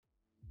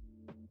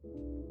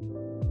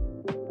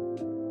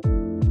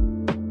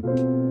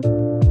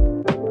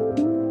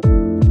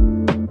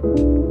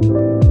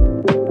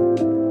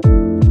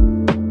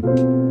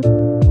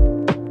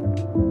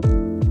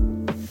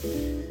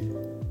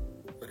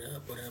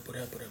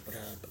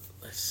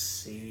Let's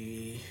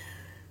see.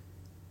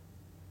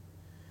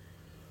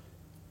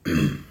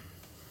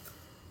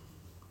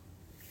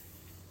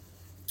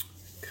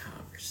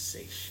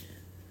 Conversation.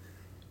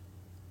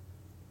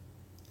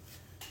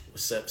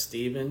 What's up,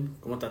 Steven?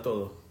 ¿Cómo está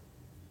todo?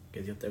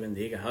 Que Dios te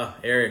bendiga. Oh,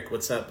 Eric,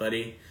 what's up,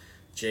 buddy?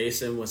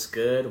 Jason, what's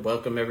good?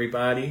 Welcome,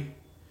 everybody.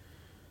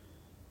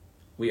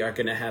 We are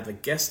going to have a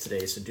guest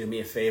today, so do me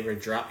a favor,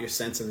 drop your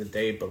sense of the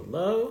day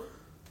below,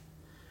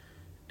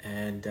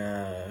 and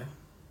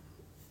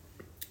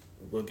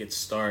we'll get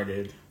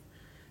started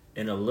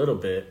in a little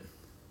bit.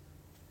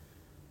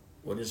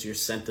 What is your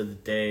scent of the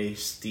day,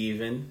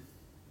 Steven?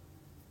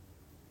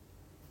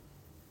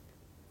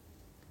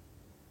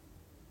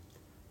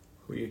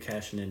 Who are you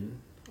cashing in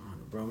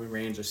on, Roman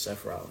Reigns or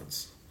Seth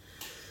Rollins?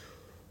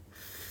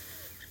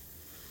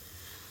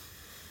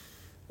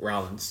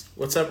 Rollins.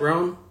 What's up,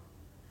 Rome?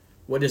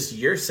 What is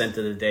your scent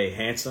of the day,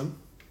 handsome?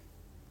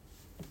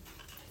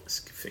 Let's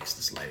fix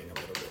this lighting a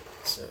little bit.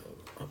 So,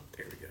 oh,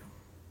 there we go.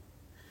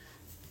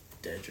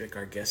 Dedrick,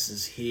 our guest,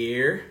 is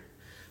here.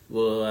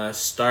 We'll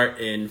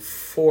start in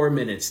 4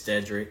 minutes,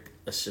 Dedrick.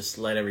 Let's just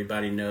let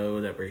everybody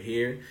know that we're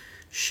here.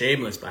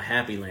 Shameless by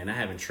Happy Land. I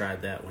haven't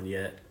tried that one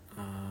yet.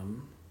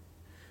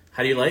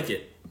 How do you like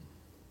it?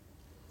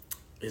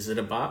 Is it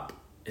a bop?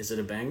 Is it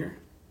a banger?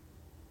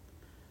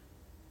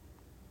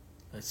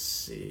 Let's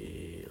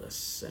see. Let's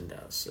send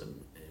out some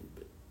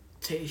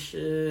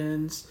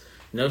invitations.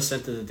 No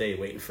scent of the day.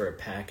 Waiting for a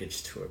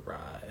package to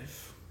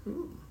arrive.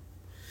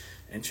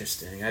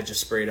 Interesting. I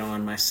just sprayed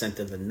on my scent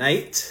of the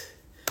night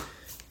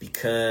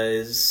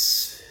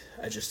because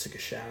I just took a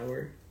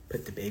shower.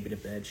 Put the baby to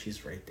bed.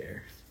 She's right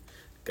there.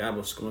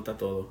 Gabos, ¿cómo está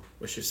todo?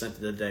 What's your scent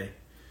of the day?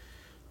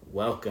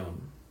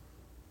 Welcome.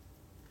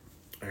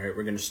 All right,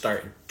 we're going to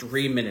start in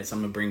 3 minutes.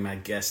 I'm going to bring my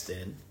guest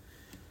in.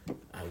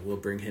 I will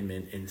bring him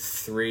in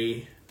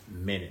 3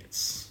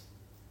 minutes.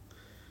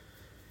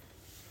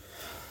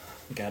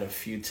 Got a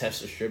few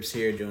tester strips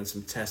here, doing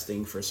some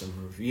testing for some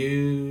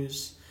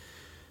reviews.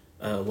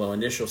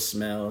 Initial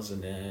smells,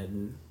 and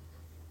then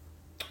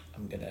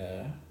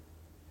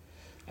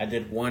I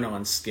did one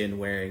on skin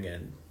wearing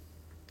and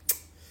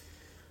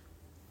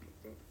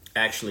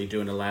actually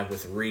doing a live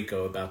with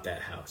Rico about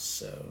that house.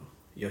 So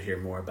you'll hear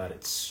more about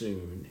it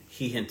soon.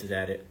 He hinted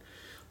at it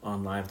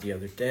on live the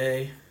other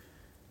day.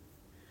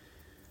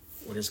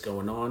 What is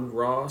going on,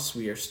 Ross?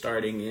 We are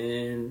starting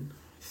in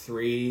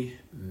 3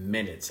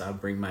 minutes. I'll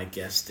bring my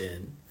guest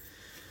in.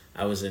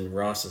 I was in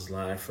Ross's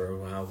live for a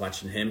while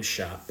watching him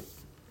shop.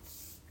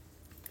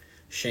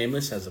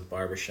 Shameless has a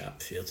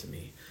barbershop feel to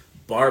me.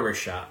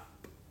 Barbershop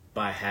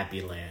by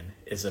Happy Land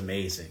is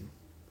amazing.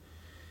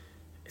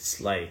 It's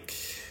like,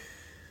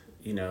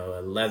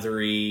 a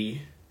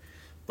leathery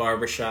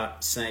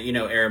barbershop scent,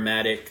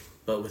 aromatic,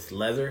 but with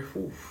leather.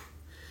 Whew,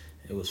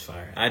 it was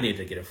fire. I need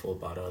to get a full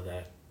bottle of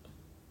that.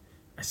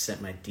 I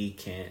sent my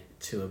decant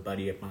to a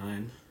buddy of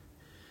mine.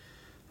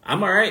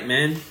 I'm all right,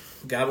 man.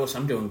 Gabos,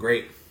 I'm doing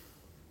great.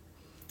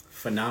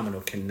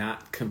 Phenomenal.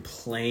 Cannot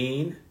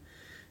complain.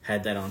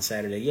 Had that on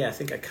Saturday. Yeah, I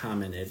think I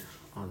commented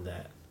on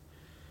that.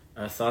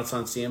 Thoughts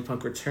on CM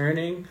Punk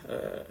returning?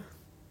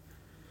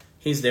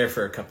 He's there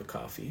for a cup of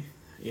coffee.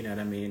 You know what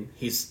I mean?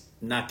 He's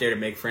not there to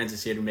make friends.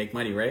 He's here to make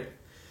money, right?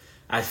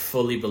 I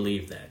fully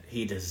believe that.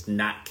 He does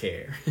not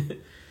care.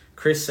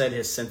 Chris said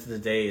his scent of the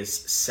day is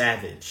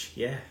Savage.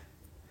 Yeah.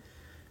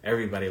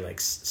 Everybody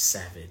likes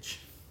Savage.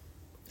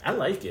 I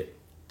like it.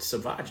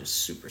 Savage is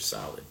super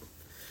solid.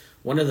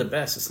 One of the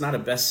best. It's not a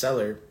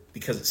bestseller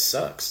because it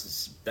sucks.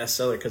 It's a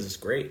bestseller because it's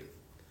great.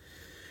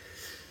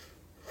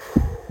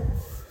 All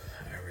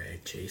right.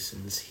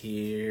 Jason's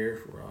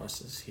here. Ross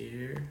is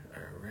here.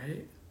 All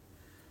right.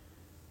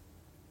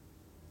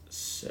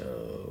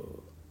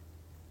 So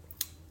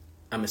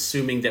I'm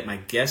assuming that my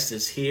guest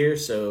is here.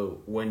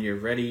 So when you're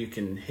ready, you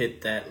can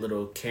hit that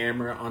little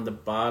camera on the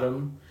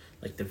bottom,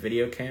 like the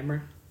video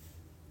camera.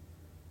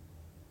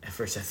 At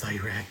first, I thought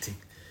you were acting.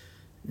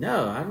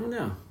 No, I don't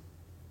know.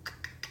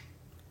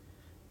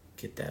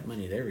 Get that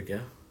money. There we go.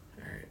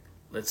 All right.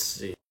 Let's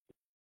see.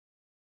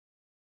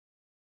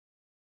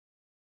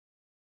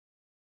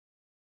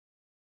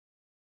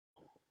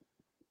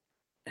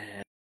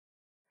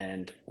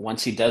 And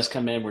once he does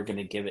come in, we're going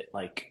to give it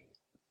like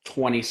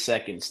 20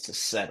 seconds to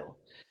settle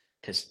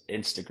because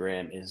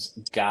Instagram is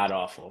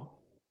god-awful.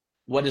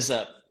 What is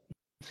up?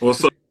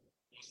 What's up,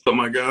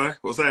 my guy?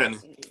 What's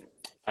happening?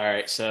 All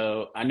right,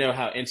 so I know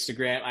how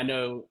Instagram, I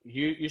know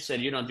you said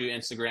you don't do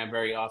Instagram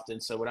very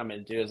often, so what I'm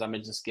going to do is I'm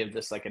going to just give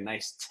this like a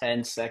nice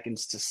 10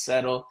 seconds to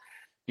settle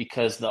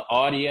because the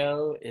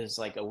audio is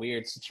like a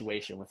weird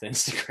situation with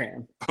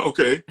Instagram.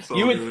 Okay.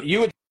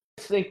 You would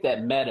think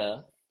that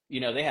Meta,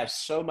 they have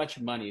so much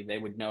money, they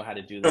would know how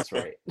to do this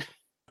right.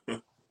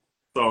 It's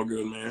all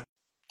good, man.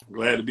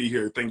 Glad to be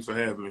here. Thanks for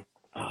having me.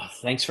 Oh,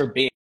 thanks for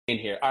being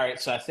here. All right,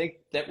 so I think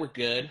that we're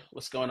good.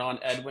 What's going on,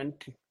 Edwin?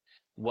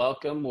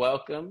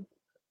 Welcome.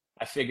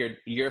 I figured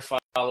your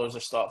followers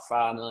will start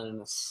following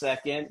in a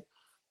second.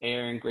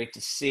 Aaron, great to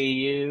see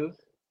you.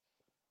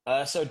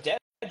 So Dedrick,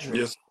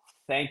 Yes.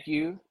 thank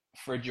you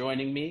for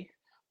joining me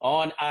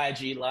on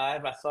IG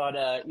Live. I thought,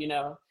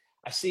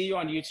 I see you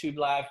on YouTube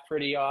Live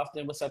pretty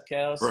often. What's up,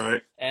 Kels?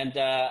 Right. And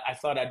I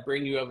thought I'd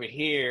bring you over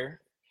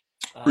here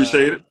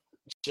Appreciate it.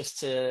 just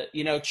to,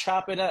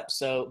 chop it up.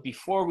 So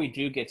before we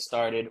do get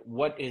started,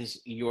 what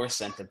is your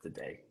scent of the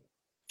day?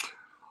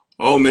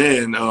 Oh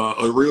man,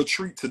 a real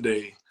treat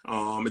today.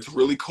 It's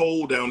really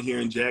cold down here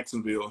in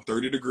Jacksonville,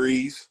 30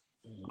 degrees.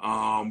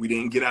 We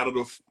didn't get out of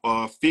the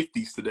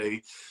 50s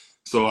today,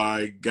 so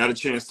I got a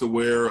chance to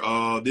wear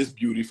this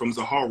beauty from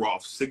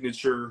Zaharoff,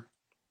 signature.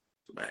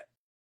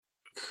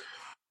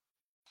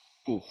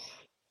 Ooh,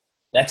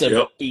 that's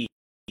a beast.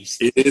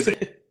 It is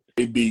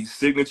a beast.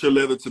 Signature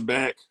leather to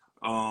back.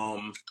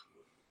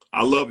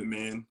 I love it,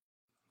 man.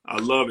 I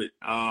love it.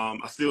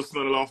 I still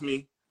smell it off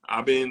me.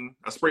 I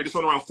sprayed this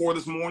one around 4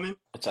 this morning.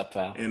 What's up,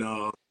 pal?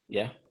 And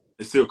yeah,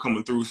 it's still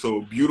coming through.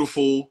 So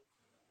beautiful,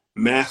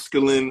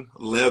 masculine,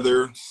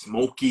 leather,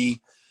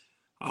 smoky,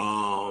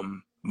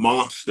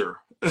 monster.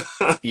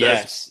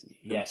 yes.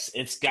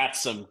 It's got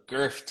some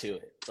girth to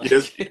it.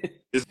 Yes,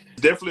 it's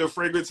definitely a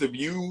fragrance. If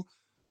you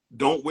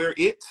don't wear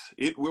it,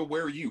 it will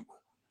wear you.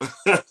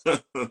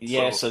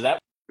 Yeah, so that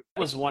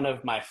was one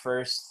of my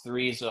first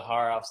 3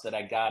 Zaharoffs that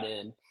I got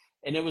in.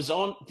 And it was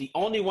the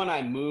only one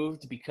I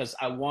moved because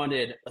I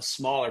wanted a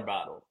smaller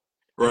bottle.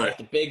 Right. Like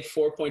the big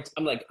 4 points.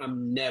 I'm like,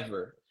 I'm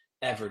never,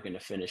 ever going to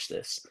finish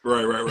this.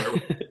 Right.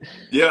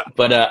 Yeah.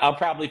 But I'll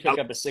probably pick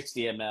up a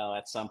 60 ml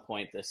at some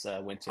point this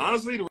winter.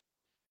 Honestly, the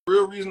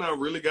real reason I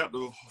really got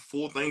the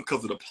full thing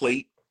because of the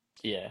plate.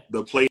 Yeah.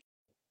 The plate.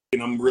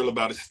 And I'm real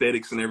about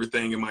aesthetics and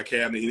everything in my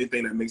cabinet.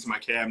 Anything that makes my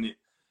cabinet.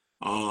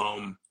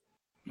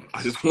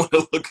 I just want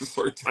to look a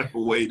certain type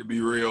of way, to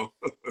be real.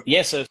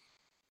 Yeah, so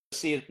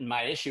see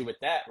my issue with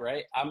that,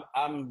 right?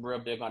 I'm real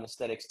big on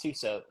aesthetics too.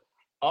 So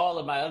all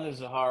of my other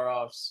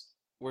Zaharoffs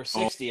were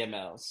 60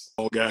 mLs.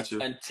 Oh, gotcha.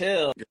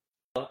 Until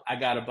I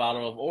got a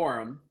bottle of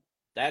Orem.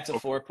 That's a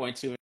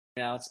 4.2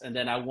 ounce. And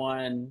then I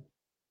won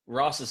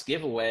Ross's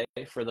giveaway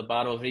for the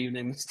bottle of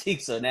Evening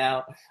Mystique. So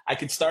now I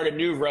could start a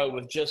new row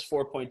with just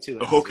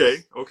 4.2 ounces.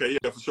 Okay.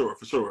 Yeah,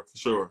 for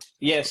sure.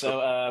 Yeah,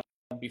 so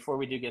before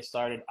we do get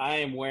started, I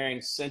am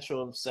wearing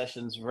Central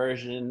Obsession's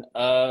version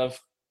of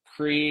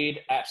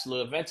Creed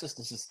Absolute Aventus.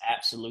 This is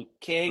Absolute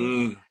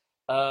King.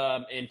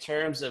 In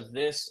terms of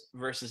this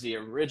versus the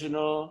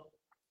original,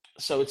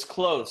 so it's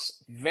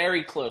close,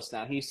 very close.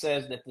 Now he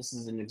says that this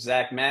is an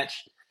exact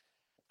match.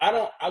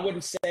 I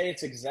wouldn't say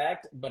it's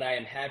exact, but I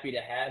am happy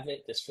to have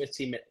it. This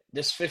 15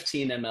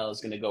 ml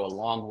is going to go a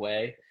long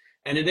way,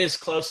 and it is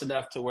close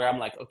enough to where I'm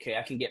like, okay,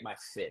 I can get my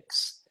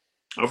fix.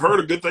 I've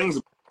heard good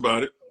things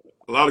about it.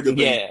 A lot of good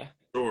things. Yeah.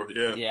 Sure.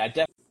 Yeah. Yeah,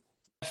 I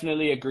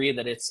definitely agree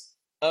that it's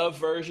a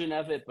version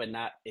of it, but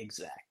not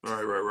exact.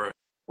 Right.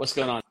 What's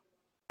going on,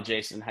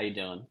 Jason? How you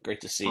doing?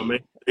 Great to see you. Man,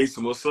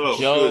 Jason, what's up?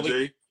 Joel, what's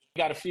good, Jay? We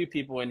got a few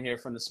people in here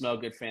from the Smell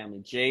Good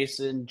family.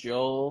 Jason,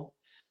 Joel.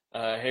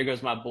 Here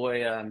goes my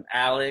boy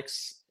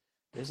Alex.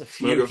 There's a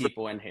few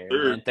people in here.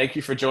 Sure. Man. Thank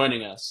you for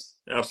joining us.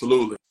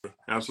 Absolutely.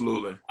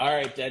 All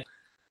right,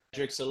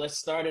 Dedrick. So let's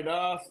start it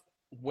off.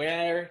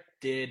 Where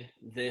did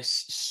this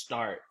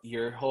start?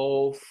 Your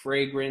whole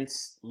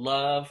fragrance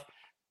love.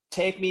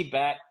 Take me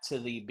back to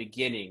the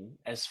beginning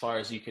as far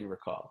as you can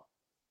recall.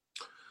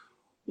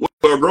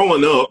 Well,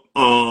 growing up,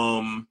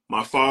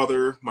 my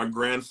father, my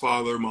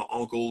grandfather, my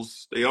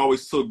uncles, they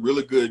always took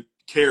really good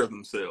care of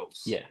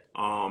themselves. Yeah.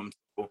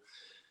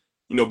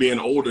 Being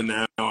older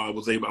now,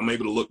 I'm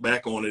able to look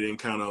back on it and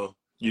kind of,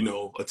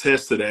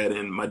 attest to that.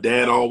 And my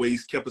dad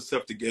always kept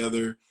himself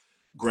together.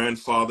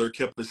 Grandfather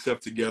kept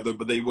himself together,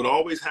 but they would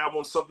always have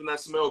on something that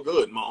smelled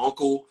good. My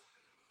uncle,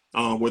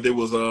 whether it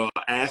was a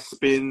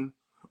Aspen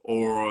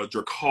or a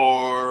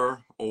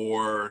Dracar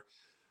or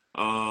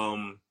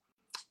I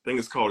think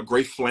it's called a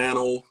gray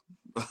flannel,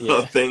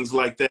 things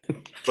like that.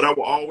 But I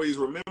will always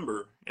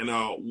remember. And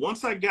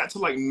once I got to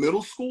like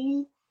middle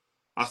school,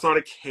 I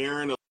started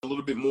caring a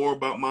little bit more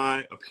about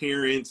my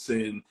appearance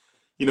and,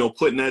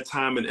 putting that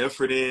time and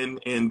effort in.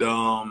 And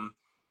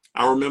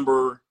I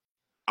remember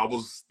I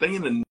was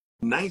thinking in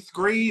 9th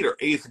grade or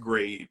 8th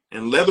grade,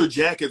 and leather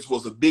jackets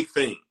was a big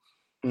thing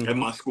at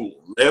my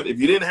school. If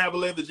you didn't have a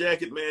leather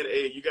jacket, man,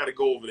 hey, you got to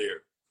go over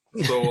there.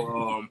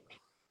 So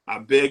I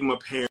begged my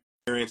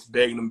parents,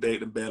 begged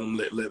them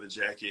leather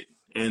jacket.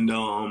 And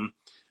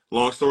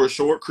long story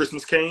short,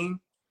 Christmas came,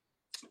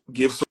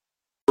 gifts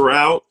were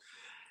out,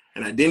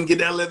 and I didn't get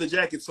that leather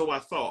jacket, so I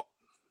thought.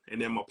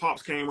 And then my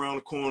pops came around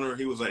the corner.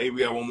 He was like, hey,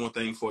 we got one more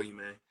thing for you,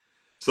 man.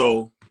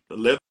 So the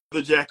leather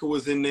jacket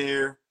was in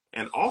there,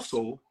 and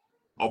also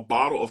a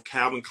bottle of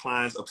Calvin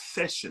Klein's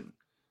Obsession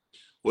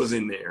was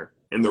in there.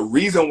 And the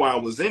reason why I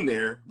was in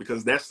there,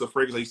 because that's the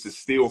fragrance I used to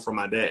steal from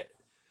my dad.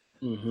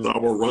 So I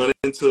would run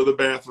into the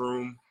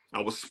bathroom.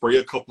 I would spray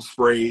a couple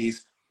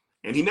sprays,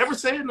 and he never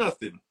said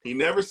nothing.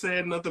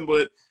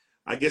 But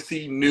I guess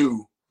he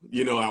knew,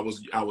 I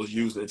was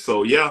using it.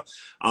 So yeah,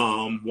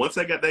 once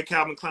I got that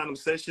Calvin Klein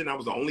Obsession, I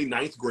was the only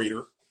 9th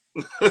grader.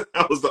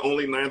 I was the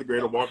only 9th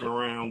grader walking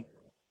around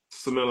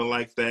smelling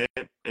like that.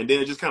 And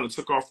then it just kind of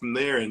took off from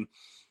there. And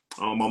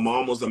my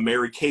mom was a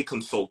Mary Kay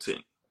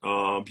consultant.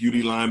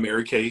 beauty line,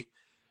 Mary Kay.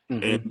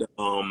 Mm-hmm. And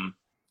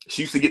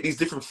she used to get these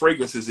different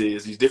fragrances,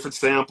 these different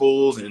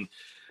samples, and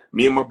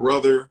me and my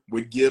brother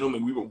would get them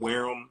and we would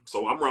wear them.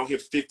 So I'm around here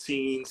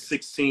 15,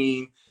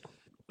 16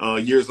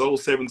 years old,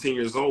 17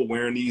 years old,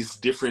 wearing these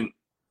different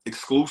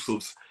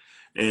exclusives,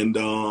 and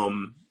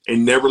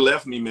never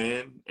left me,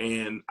 man.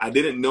 And I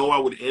didn't know I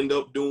would end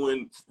up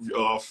doing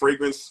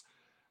fragrance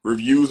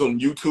reviews on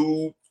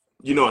YouTube.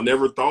 You know, I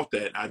never thought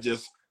that. I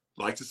just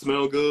like to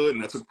smell good,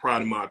 and I took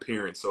pride in my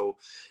appearance. So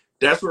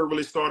that's where it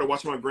really started.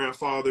 Watching my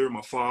grandfather,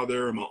 my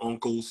father, and my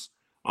uncles.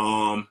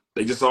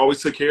 They just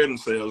always took care of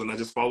themselves, and I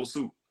just followed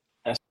suit.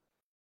 That's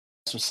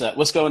what's up.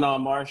 What's going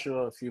on,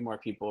 Marshall? A few more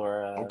people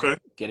are Okay.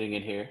 getting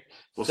in here.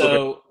 What's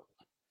up?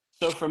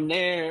 So from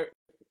there,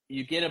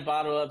 you get a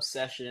bottle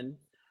obsession,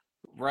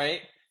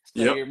 right?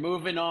 So Yep. you're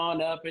moving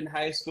on up in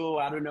high school.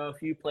 I don't know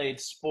if you played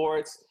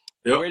sports.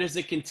 Yep. Where does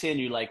it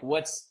continue? Like,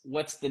 what's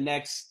the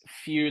next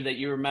few that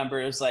you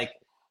remember? It was like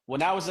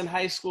when I was in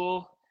high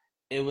school,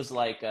 it was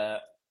like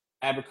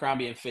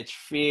Abercrombie and Fitch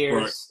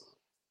Fierce. Right.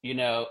 You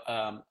know,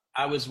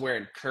 I was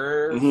wearing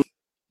Curve Mm-hmm.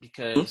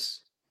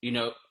 because, you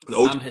know,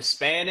 OG. I'm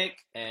Hispanic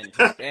and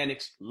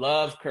Hispanics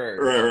love Curve.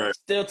 Right.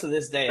 Still to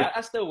this day,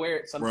 I still wear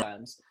it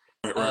sometimes.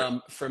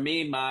 Right. For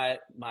me, my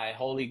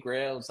holy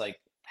grail is like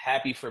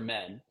Happy for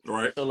Men.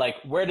 Right. So like,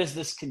 where does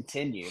this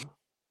continue?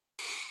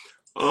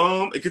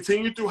 It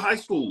continued through high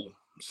school.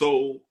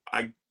 So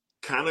I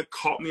kind of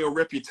caught me a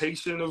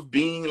reputation of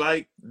being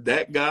like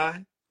that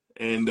guy.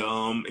 And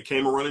it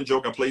came a running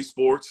joke. I played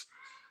sports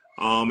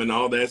and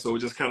all that. So it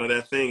was just kind of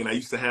that thing. And I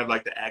used to have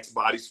like the Axe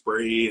body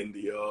spray and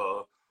the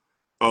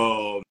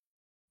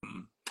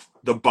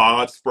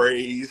bod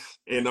sprays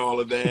and all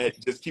of that,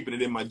 just keeping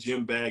it in my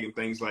gym bag and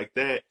things like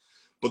that.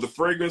 But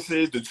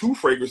the two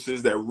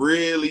fragrances that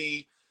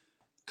really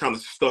kind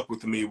of stuck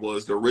with me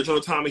was the original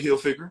Tommy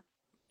Hilfiger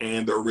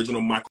and the original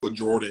Michael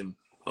Jordan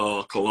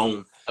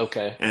cologne.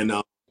 Okay. And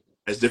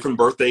as different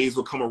birthdays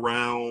would come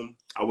around,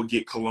 I would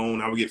get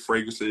cologne, I would get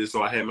fragrances.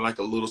 So I had like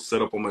a little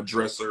setup on my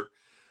dresser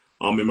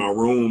in my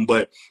room.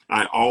 But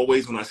I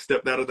always, when I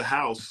stepped out of the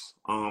house,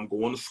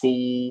 going to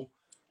school,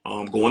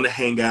 going to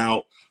hang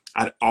out,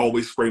 I'd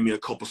always spray me a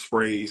couple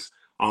sprays.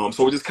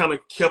 So it just kind of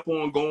kept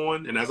on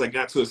going. And as I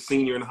got to a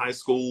senior in high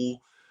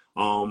school,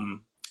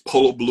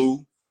 Polo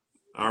Blue,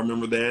 I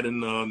remember that in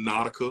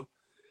Nautica.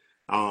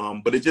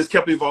 But it just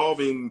kept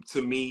evolving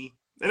to me.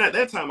 And at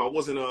that time, I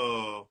wasn't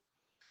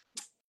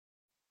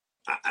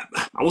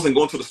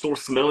going to the store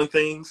smelling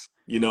things.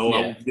 You know,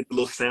 I would get the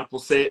little sample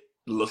set,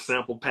 the little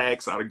sample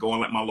packs. I'd go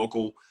in like my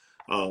local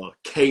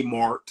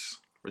Kmart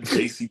or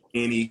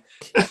JCPenney.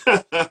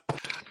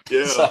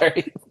 Yeah.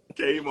 Sorry.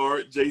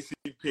 Kmart,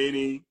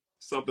 JCPenney,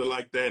 something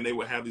like that. And they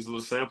would have these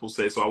little sample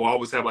sets. So I would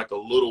always have like a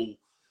little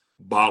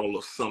bottle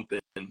of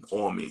something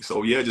on me.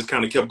 So yeah, just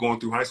kind of kept going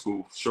through high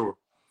school. Sure.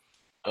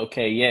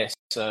 Okay, yes.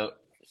 So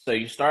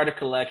you start a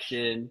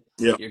collection.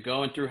 Yeah. You're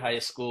going through high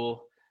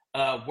school.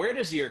 Where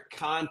does your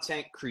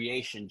content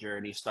creation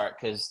journey start?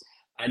 Because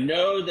I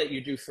know that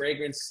you do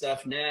fragrance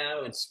stuff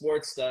now and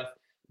sports stuff,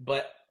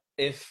 but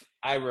if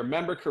I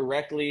remember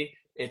correctly,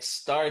 it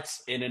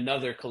starts in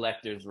another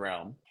collector's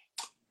realm.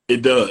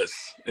 It does.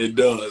 It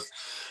does.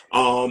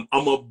 I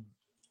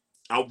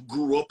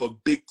grew up a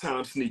big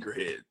time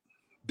sneakerhead.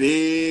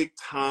 Big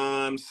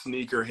time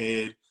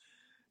sneakerhead.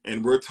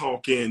 And we're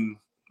talking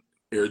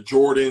Air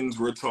Jordans,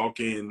 we're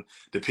talking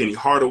the Penny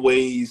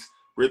Hardaways,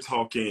 we're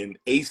talking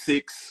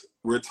Asics,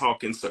 we're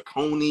talking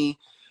Saucony,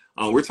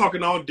 we're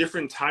talking all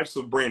different types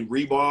of brand,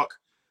 Reebok,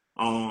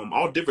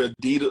 all different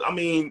Adidas. I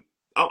mean,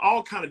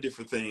 all kind of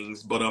different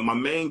things. But my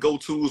main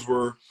go-tos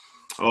were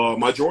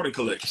my Jordan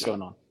collection. What's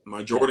going on?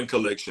 My Jordan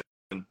collection.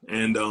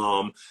 And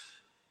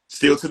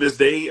still to this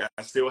day,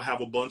 I still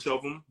have a bunch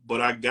of them.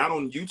 But I got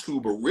on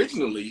YouTube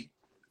originally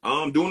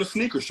doing a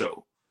sneaker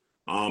show.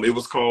 It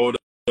was called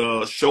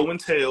Show and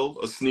Tell,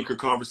 a Sneaker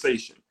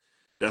Conversation.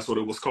 That's what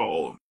it was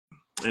called.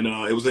 And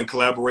it was in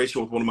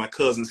collaboration with one of my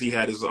cousins. He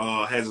had his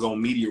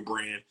own media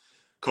brand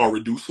called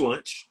Reduce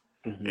Lunch.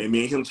 Mm-hmm. And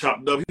me and him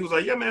chopped up. He was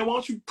like, yeah, man, why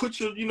don't you put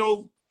your,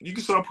 you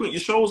can start putting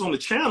your shows on the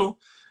channel.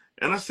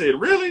 And I said,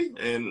 really?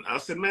 And I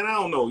said, man, I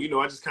don't know.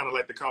 I just kind of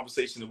like the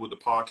conversation with the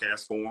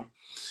podcast form.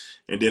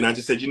 And then I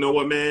just said, you know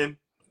what, man?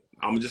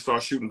 I'm going to just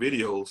start shooting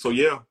videos. So,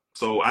 yeah.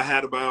 So I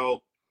had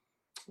about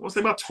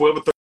 12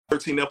 or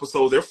 13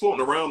 episodes. They're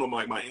floating around on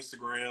like my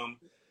Instagram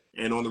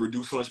and on the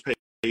Reduce Lunch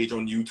page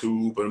on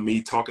YouTube, and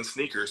me talking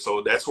sneakers.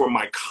 So that's where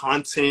my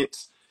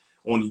content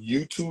on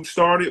YouTube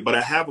started. But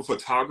I have a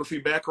photography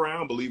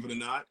background, believe it or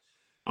not.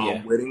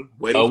 Yeah. Wedding.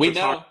 Oh, we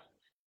know.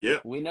 Yeah.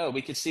 We know.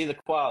 We can see the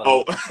quality.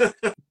 Oh,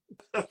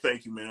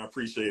 thank you, man. I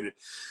appreciate it.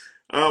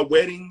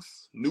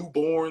 Weddings,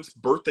 newborns,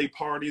 birthday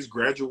parties,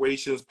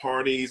 graduations,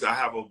 parties.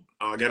 I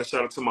got a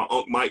shout out to my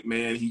Uncle Mike,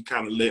 man. He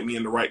kind of led me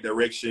in the right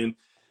direction,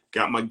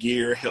 got my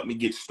gear, helped me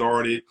get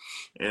started.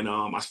 And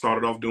I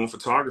started off doing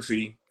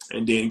photography,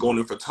 and then going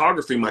into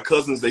photography, my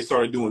cousins, they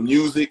started doing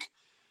music.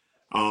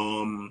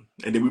 And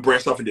then we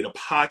branched off and did a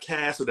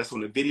podcast. So that's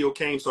when the video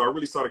came. So I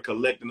really started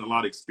collecting a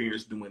lot of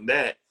experience doing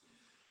that.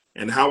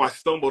 And how I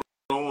stumbled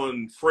on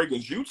on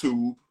Fragrance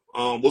YouTube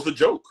was a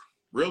joke.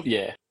 Really,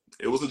 Yeah.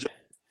 it was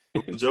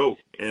a joke.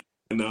 And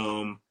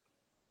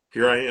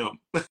here I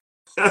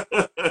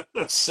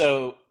am.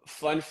 So,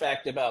 fun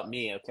fact about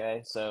me,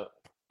 okay? So,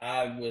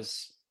 I'm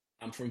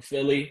from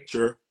Philly,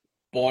 Sure,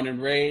 born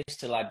and raised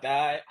till I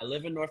die. I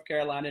live in North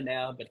Carolina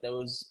now, but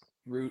those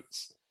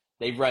roots,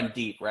 they run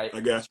deep, right? I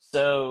got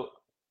So,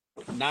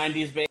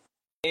 90s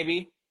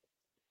baby,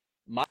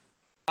 my,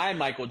 my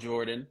Michael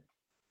Jordan,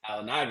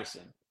 Allen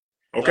Iverson.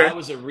 you. So I Okay,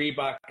 was a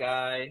Reebok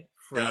guy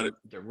got from it.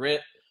 the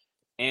rip,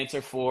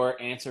 answer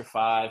 4, answer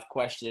 5,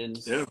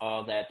 questions, Yeah,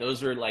 all that.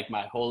 Those were like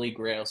my holy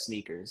grail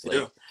sneakers. yeah,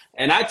 Like,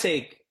 and I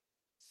take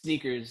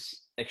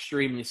sneakers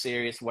extremely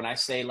serious. When I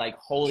say like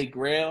holy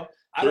grail,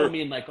 I don't sure.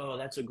 mean like, oh,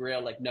 that's a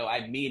grail. Like, no,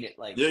 I mean it.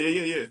 Like, Yeah,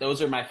 yeah, yeah, yeah.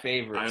 those are my I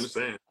favorites.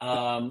 understand.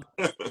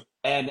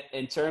 And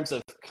in terms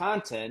of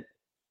content,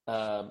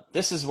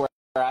 this is where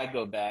I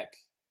go back.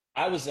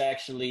 I was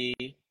actually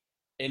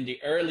in the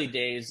early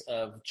days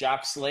of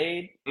Jock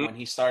Slade Mm, when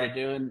he started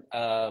doing,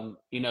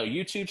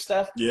 YouTube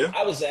stuff. yeah.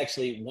 I was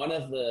actually one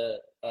of the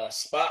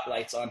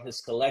spotlights on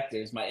his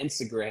collectors, my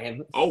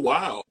Instagram, Oh,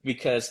 wow.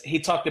 because he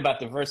talked about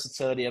the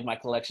versatility of my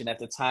collection. At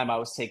the time, I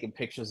was taking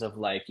pictures of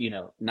like,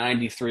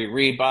 93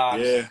 Reeboks,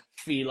 Yeah,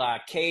 Fila yeah,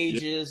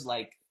 cages,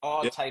 like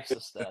all yeah, types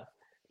of stuff.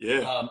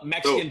 yeah. So,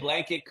 Mexican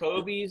blanket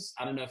Kobe's.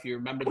 I don't know if you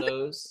remember of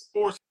those,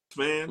 course,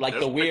 man. like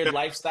That's the I weird got.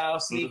 lifestyle Hmm.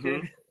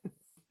 sneaker.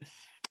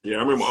 Yeah,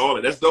 I remember all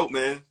that. That's dope,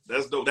 man.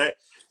 That's dope. That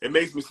it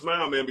makes me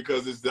smile, man,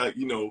 because it's like,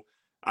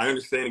 I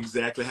understand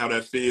exactly how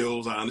that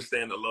feels. I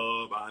understand the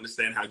love. I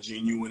understand how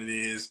genuine it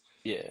is.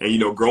 Yeah.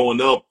 And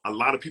growing up, a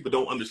lot of people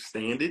don't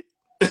understand it,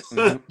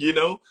 Hmm. you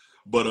know.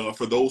 But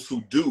for those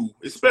who do,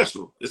 it's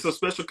special. It's a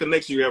special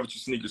connection you have with your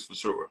sneakers for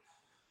sure.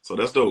 So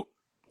that's dope.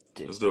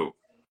 Did That's dope.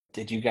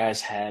 Did you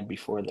guys have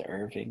before the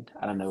Irving?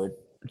 I don't know what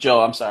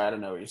Joe. I'm sorry, I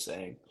don't know what you're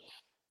saying.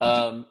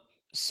 Um,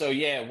 so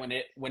yeah, when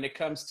it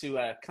comes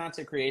to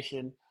content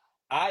creation,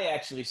 I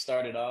actually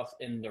started off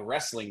in the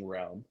wrestling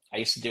realm. I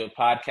used to do a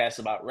podcast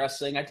about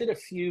wrestling. I did a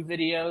few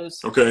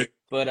videos, Okay.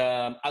 but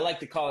I like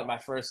to call it my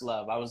first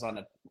love. I was on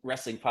a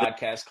wrestling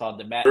podcast called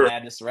the Sure.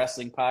 Madness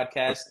Wrestling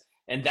Podcast,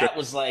 and Okay. that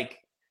was like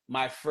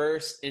my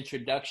first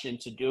introduction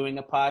to doing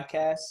a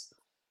podcast.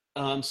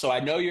 So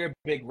I know you're a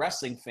big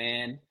wrestling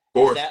fan.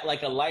 Of Is course. that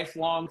like a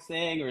lifelong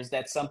thing, or is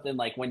that something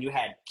like when you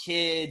had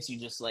kids, you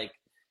just like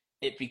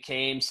it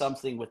became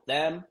something with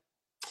them?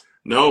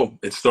 No,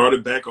 it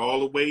started back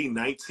all the way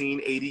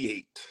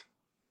 1988.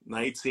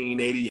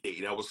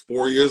 1988. I was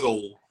 4 years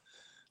old,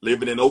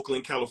 living in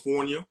Oakland,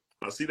 California.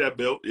 I see that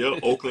belt. Yeah,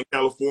 Oakland,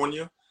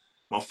 California.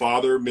 My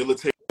father,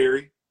 military.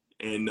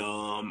 And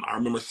I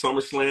remember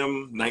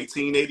SummerSlam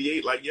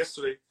 1988 like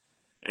yesterday.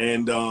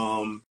 And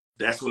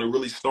that's when it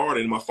really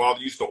started. And my father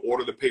used to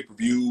order the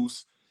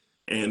pay-per-views,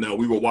 and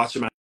we would watch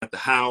them at the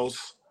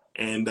house.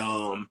 And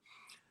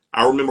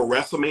I remember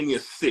WrestleMania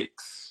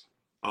 6,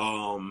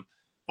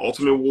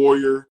 Ultimate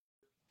Warrior,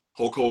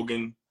 Hulk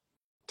Hogan,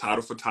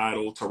 title for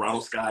title, Toronto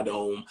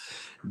Skydome.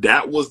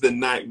 That was the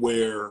night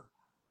where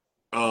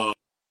uh,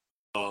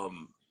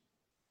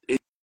 it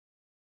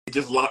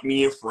just locked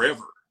me in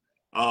forever.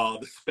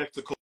 The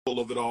spectacle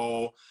of it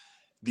all,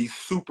 the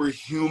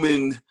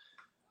superhuman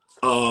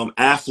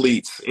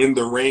athletes in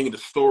the ring, the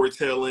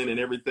storytelling and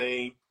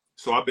everything.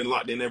 So I've been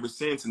locked in ever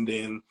since. And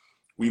then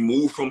we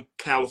moved from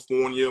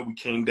California. We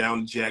came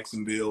down to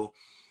Jacksonville,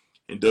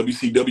 and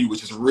WCW was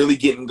just really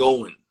getting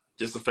going.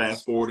 Just to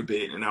fast forward a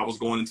bit, and I was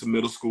going into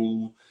middle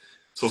school.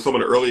 So some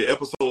of the earlier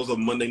episodes of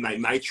Monday Night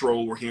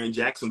Nitro were here in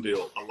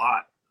Jacksonville a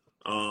lot,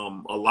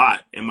 a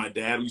lot. And my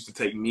dad used to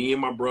take me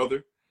and my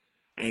brother,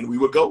 and we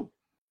would go.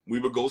 We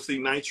would go see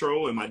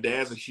Nitro, and my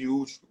dad's a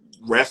huge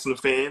wrestling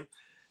fan,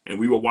 and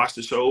we would watch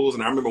the shows.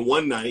 And I remember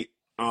one night,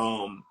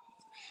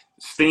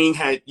 Sting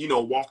had,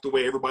 walked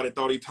away. Everybody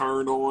thought he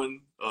turned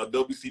on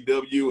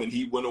WCW, and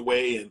he went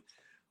away and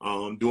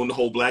doing the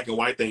whole black and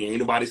white thing. Ain't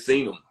nobody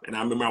seen him. And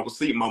I remember I was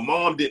sleeping. My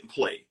mom didn't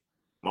play.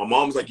 My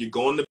mom was like, "You're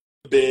going to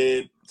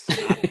bed.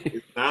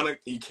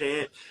 You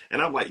can't."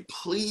 And I'm like,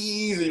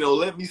 "Please,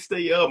 let me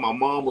stay up." My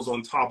mom was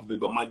on top of it,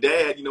 but my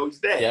dad, he's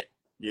dad, Yep.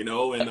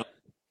 and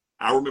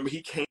I remember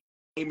he came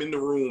in the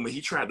room and he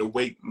tried to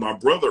wake my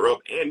brother up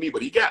and me,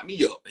 but he got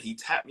me up and he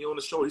tapped me on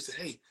the shoulder. He said,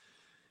 "Hey,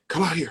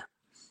 come out here.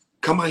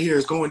 Come out here.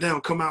 It's going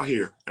down. Come out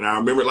here." And I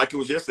remember it like it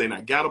was yesterday. And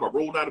I got up, I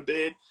rolled out of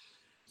bed,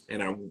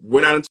 and I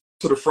went out into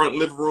the front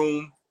living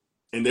room,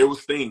 and there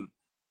was Sting.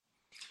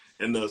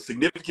 And the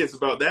significance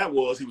about that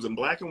was he was in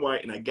black and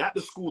white, and I got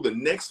to school the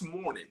next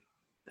morning.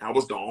 I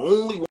was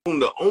one of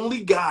the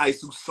only guys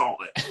who saw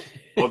it.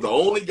 One of the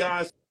only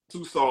guys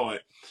who saw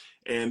it.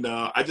 And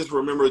I just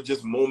remember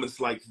just moments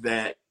like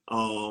that.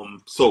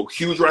 So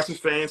huge wrestling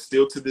fan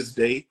still to this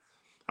day.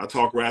 I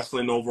talk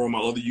wrestling over on my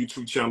other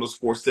YouTube channel,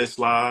 Sports Sets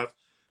Live.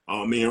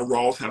 Me and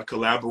Ross have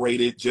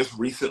collaborated just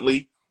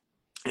recently,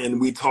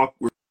 and we're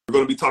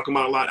going to be talking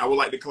about a lot. I would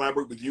like to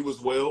collaborate with you as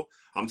well.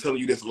 I'm telling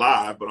you this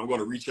live, but I'm going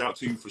to reach out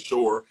to you for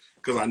sure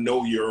because I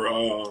know you're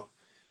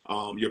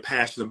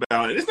passionate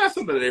about it. It's not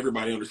something that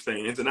everybody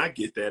understands, and I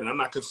get that, and I'm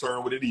not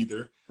concerned with it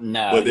either.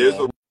 No, But there's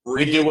yeah.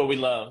 We do what we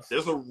love.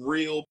 There's a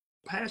real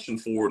passion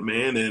for it,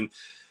 man. And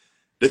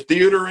the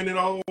theater in it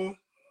all,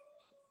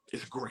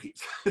 it's great.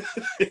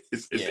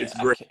 It's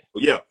great.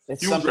 Yeah.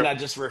 It's something I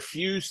just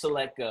refuse to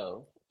let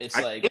go. It's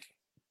like,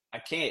 I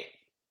can't.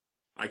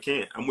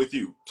 I'm with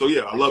you. So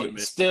yeah, I love it,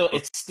 man.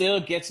 It still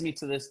gets me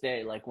to this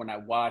day. Like when I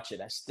watch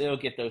it, I still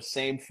get those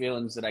same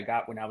feelings that I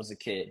got when I was a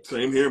kid.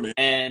 Same here, man.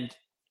 And,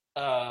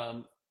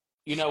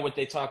 you know what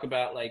they talk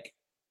about, like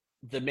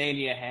the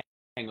Mania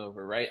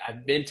hangover, right?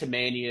 I've been to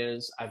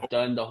Manias. I've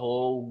done the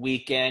whole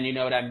weekend. You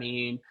know what I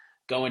mean?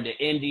 Going to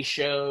indie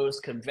shows,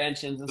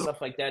 conventions, and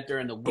stuff like that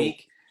during the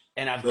week.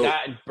 And I've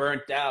gotten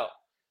burnt out.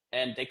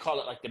 And they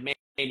call it like the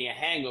Mania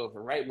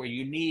hangover, right? Where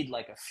you need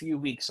like a few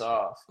weeks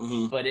off,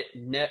 but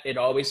it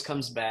always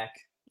comes back.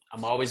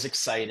 I'm always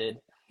excited.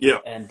 Yeah.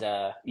 And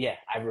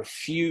I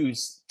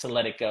refuse to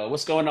let it go.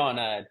 What's going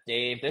on,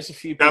 Dave? There's a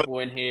few people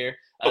in here.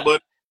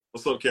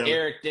 What's up, Kevin?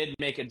 Eric did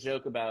make a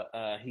joke about,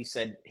 he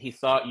said he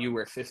thought you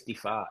were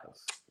 55.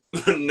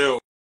 No.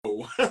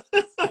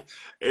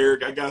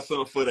 Eric, I got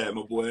something for that,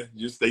 my boy.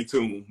 Just stay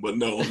tuned. But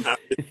no, I'm not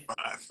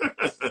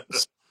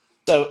 55.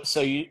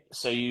 So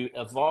you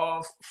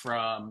evolve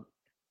from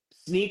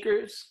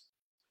sneakers,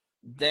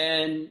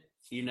 then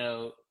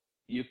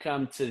you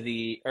come to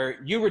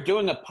you were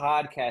doing a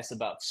podcast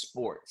about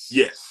sports.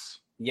 Yes.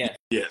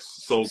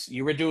 So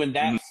you were doing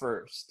that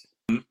first,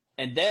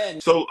 and then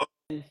go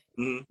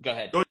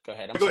ahead.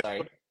 I'm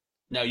sorry.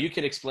 No, you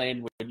could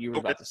explain what you were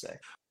about to say.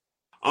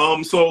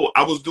 So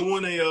I was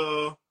doing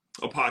a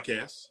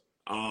podcast,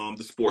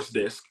 the Sports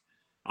Desk.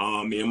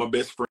 Me and my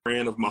best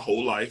friend of my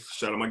whole life.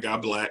 Shout out my guy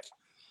Black.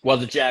 Well,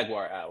 the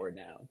Jaguar Hour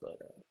now, but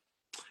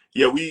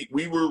yeah, we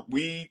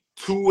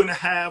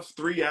 2.5,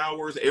 3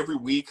 hours every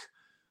week.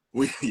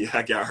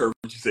 I got heard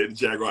what you said, the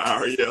Jaguar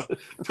Hour. Yeah,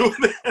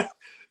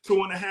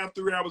 2.5,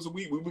 3 hours a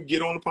week. We would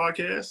get on the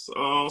podcast,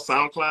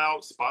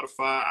 SoundCloud,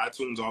 Spotify,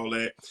 iTunes, all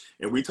that,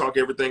 and we talk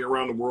everything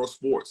around the world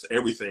sports,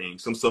 everything.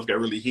 Some stuff got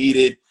really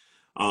heated.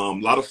 A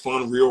lot of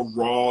fun, real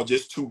raw,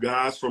 just two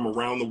guys from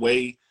around the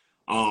way,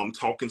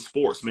 talking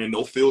sports, man,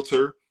 no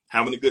filter,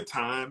 having a good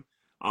time.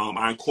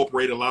 I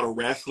incorporate a lot of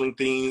wrestling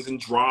things and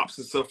drops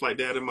and stuff like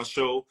that in my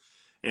show.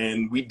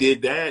 And we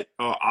did that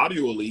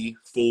audioly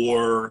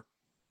for,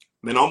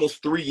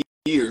 almost 3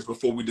 years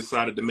before we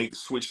decided to make the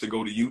switch to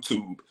go to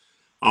YouTube,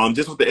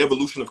 just with the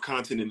evolution of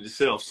content in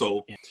itself.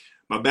 So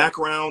my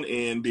background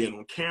in being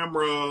on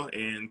camera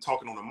and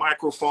talking on a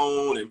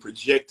microphone and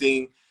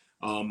projecting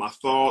my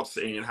thoughts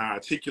and how I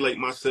articulate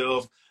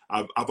myself,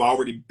 I've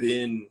already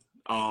been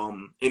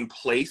in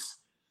place.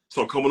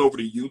 So coming over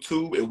to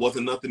YouTube, it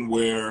wasn't nothing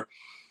where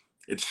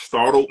it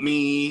startled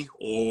me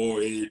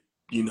or it,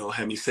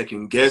 had me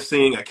second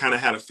guessing. I kind of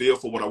had a feel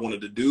for what I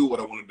wanted to do,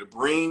 what I wanted to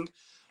bring.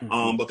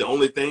 But the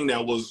only thing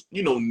that was,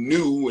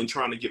 new and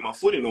trying to get my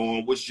footing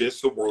on was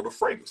just the world of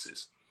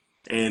fragrances.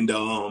 And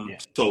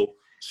so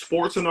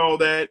sports and all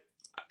that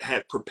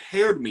had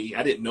prepared me.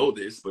 I didn't know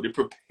this, but it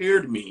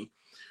prepared me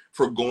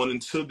for going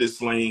into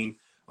this lane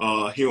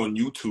here on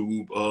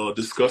YouTube,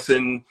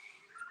 discussing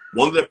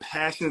one of the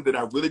passions that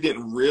I really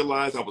didn't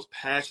realize I was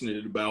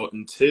passionate about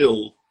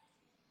until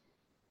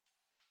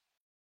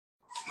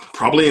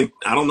probably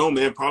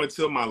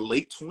till my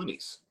late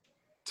 20s.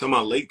 Till my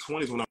late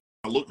 20s when I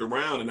looked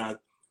around and I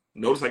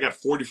noticed I got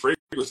 40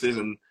 fragrances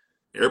and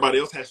everybody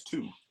else has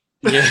 2.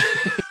 Yeah.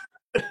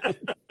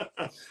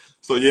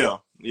 So yeah.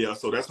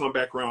 So that's my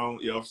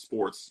background,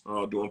 sports,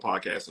 doing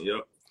podcasting.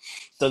 Yep.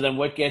 So then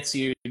what gives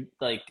you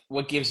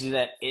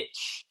that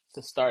itch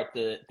to start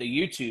the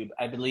YouTube?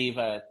 I believe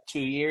 2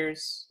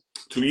 years.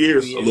 2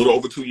 years, a little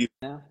over 2 years.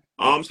 Yeah.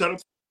 Shout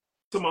out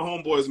to my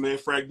homeboys, man,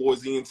 Frag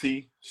Boys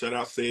ENT. Shout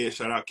out Sid,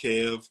 shout out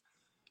Kev.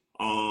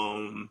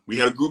 We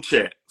had a group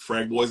chat,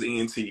 Frag Boys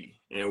ENT,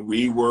 and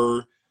we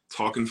were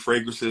talking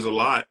fragrances a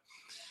lot.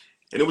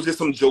 And it was just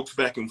some jokes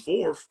back and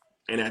forth.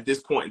 And at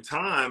this point in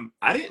time,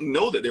 I didn't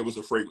know that there was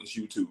a fragrance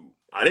YouTube.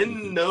 I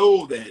didn't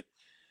know that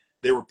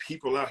there were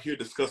people out here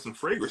discussing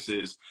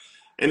fragrances.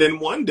 And then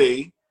one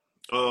day,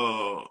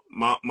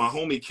 my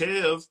homie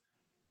Kev,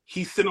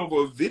 he sent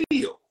over a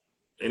video,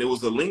 and it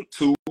was a link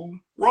to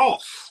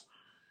Ross.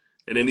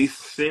 And then he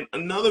sent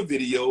another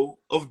video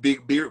of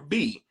Big Beard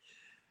B.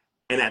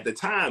 And at the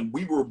time,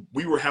 we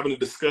were having a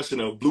discussion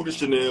of Bleu de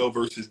Chanel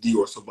versus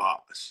Dior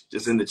Sauvage,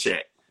 just in the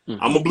chat.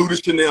 I'm a Bleu de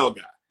Chanel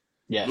guy.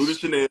 Yes. Bleu de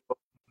Chanel,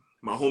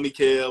 my homie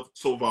Kev,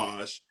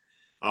 Sauvage.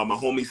 My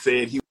homie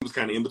said he was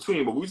kind of in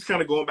between, but we were just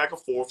kind of going back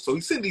and forth. So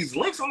he sent these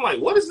links. I'm like,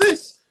 what is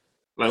this?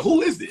 Like,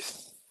 who is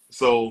this?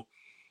 So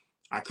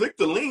I clicked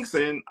the links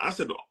and I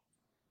said,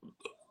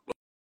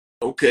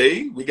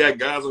 okay, we got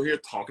guys over here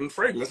talking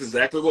fragrance. That's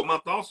exactly what my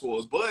thoughts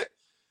was. But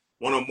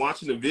when I'm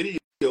watching the videos,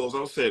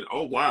 I said,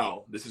 oh,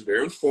 wow, this is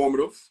very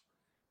informative.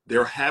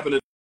 They're having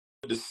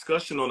a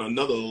discussion on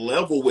another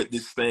level with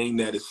this thing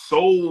that is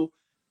so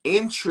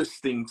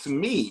interesting to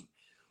me.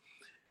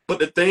 But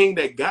the thing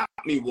that got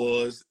me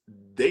was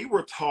they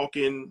were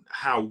talking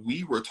how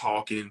we were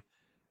talking,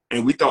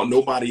 and we thought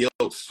nobody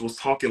else was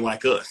talking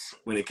like us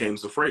when it came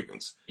to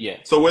fragrance. Yeah.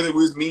 So whether it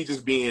was me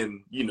just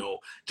being, you know,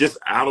 just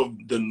out of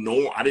the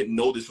norm, I didn't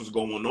know this was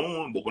going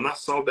on. But when I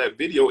saw that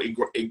video,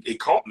 it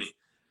caught me.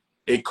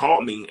 It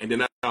caught me. And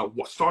then I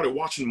started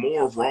watching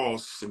more of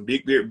Ross and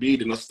Big Beard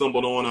Beat. And I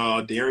stumbled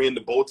on Darian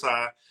the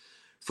Bowtie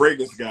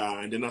fragrance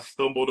guy. And then I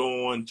stumbled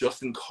on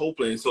Justin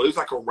Copeland. So it was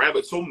like a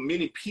rabbit. So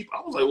many people.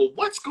 I was like, well,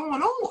 what's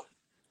going on?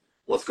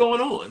 What's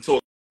going on? So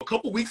a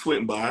couple weeks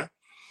went by.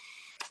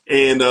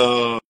 And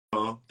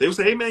they would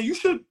say, hey, man, you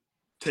should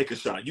take a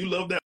shot. You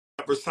love that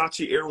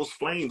Versace Eros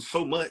Flame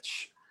so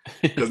much.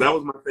 Because that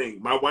was my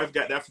thing. My wife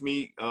got that for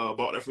me,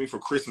 bought that for me for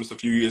Christmas a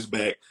few years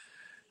back.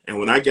 And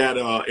when I got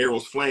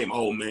Eros Flame,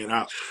 oh, man,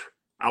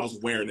 I was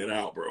wearing it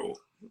out, bro.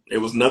 It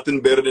was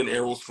nothing better than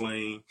Eros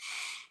Flame.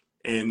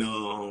 And,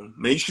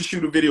 man, you should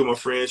shoot a video, my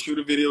friend. Shoot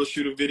a video.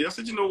 I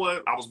said, you know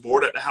what? I was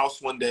bored at the house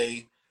one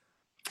day.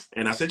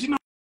 And I said, you know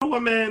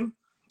what, man?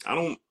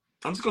 I'm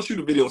just going to shoot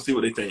a video and see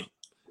what they think.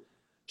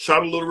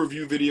 Shot a little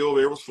review video of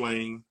Eros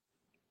Flame.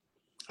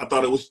 I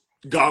thought it was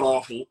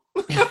god-awful.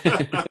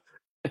 And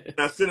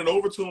I sent it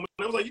over to him.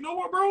 And I was like, you know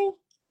what, bro?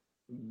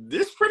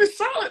 This pretty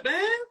solid,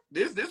 man.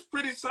 This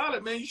pretty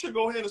solid, man. You should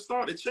go ahead and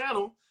start the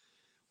channel.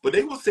 But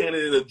they were saying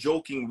it in a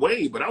joking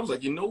way. But I was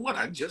like, you know what?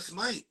 I just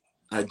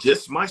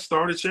might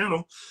start a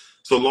channel.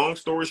 So long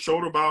story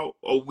short, about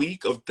a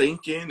week of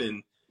thinking,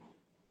 and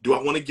do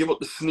I want to give up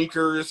the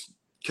sneakers?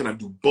 Can I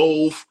do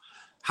both?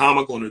 How am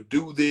I going to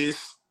do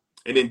this?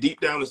 And then deep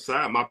down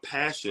inside, my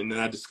passion,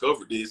 and I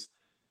discovered this,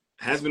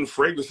 has been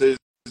fragrances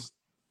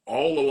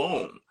all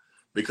along.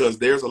 Because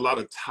there's a lot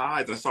of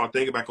ties. I started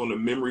thinking back on the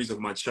memories of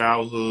my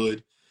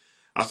childhood.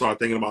 I started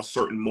thinking about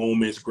certain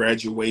moments,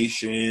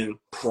 graduation,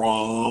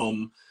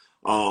 prom.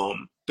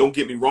 Don't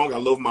get me wrong. I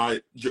love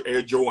my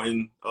Air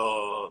Jordan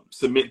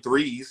Cement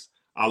 3s.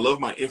 I love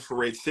my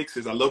Infrared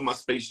 6s. I love my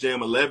Space Jam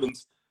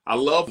 11s. I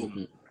love them.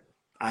 Mm-hmm.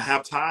 I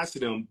have ties to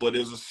them. But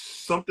there's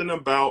something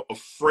about a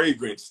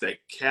fragrance that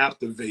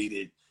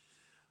captivated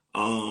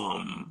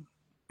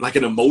like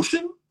an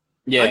emotion,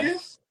 I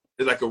guess.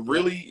 It's like a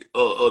really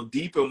a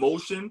deep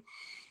emotion.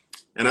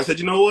 And I said,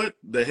 you know what?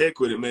 The heck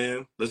with it,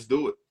 man. Let's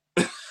do it.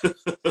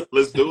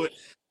 Let's do it.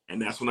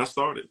 And that's when I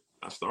started.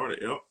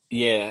 Yep.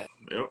 Yeah.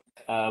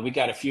 Yep. We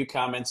got a few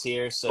comments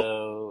here.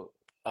 So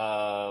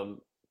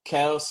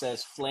Kel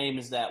says, Flame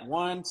is that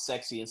one,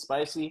 sexy and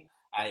spicy.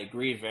 I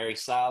agree, very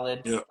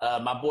solid. Yep.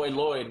 My boy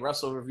Lloyd,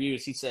 Russell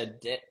Reviews, he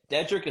said,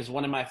 Dedrick is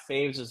one of my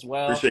faves as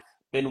well.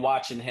 Been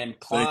watching him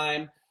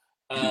climb.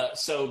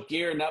 So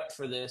gearing up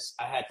for this,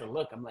 I had to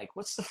look. I'm like,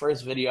 what's the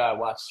first video I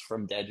watched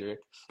from Dedrick?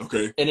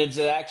 Okay. And it's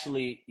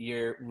actually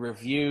your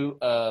review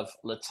of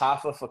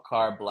Lattafa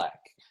Fakar Black.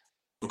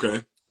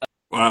 Okay.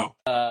 Wow.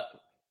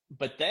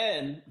 But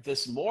then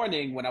this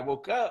morning when I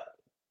woke up,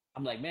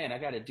 I'm like, man, I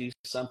got to do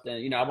something.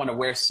 You know, I want to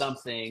wear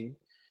something,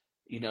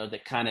 you know,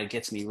 that kind of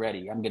gets me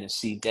ready. I'm going to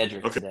see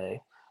Dedrick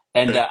today.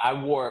 And I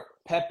wore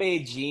Pepe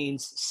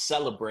Jeans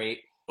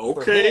Celebrate.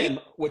 For him,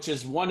 which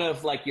is one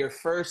of like your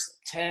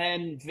first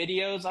 10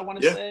 videos, I want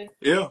to say.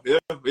 Yeah.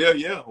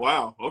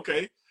 Wow.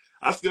 Okay.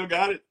 I still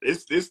got it.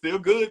 It's still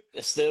good.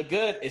 It's still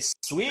good. It's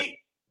sweet.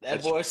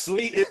 That boy's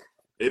sweet.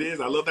 It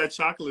is. I love that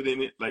chocolate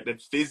in it, like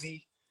that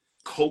fizzy,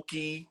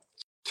 cokey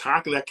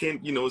chocolate. I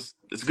can't, you know,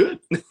 it's good.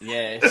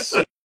 Yeah, it's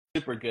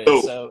super good.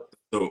 So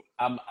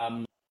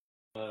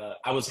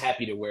I was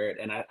happy to wear it,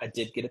 and I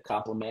did get a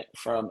compliment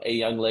from a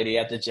young lady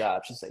at the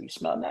job. She said, "You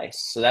smell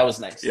nice." So that was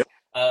nice. Yep.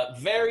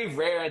 Very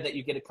rare that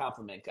you get a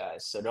compliment,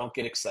 guys. So don't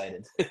get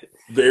excited.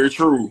 Very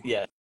true.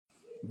 Yeah.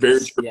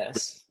 Very true.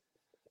 Yes.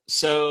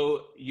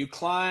 So you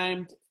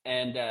climbed,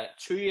 and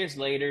 2 years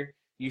later,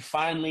 you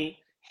finally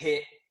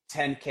hit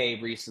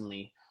 10K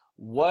recently.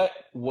 What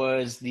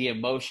was the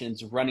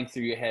emotions running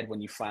through your head when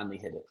you finally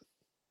hit it?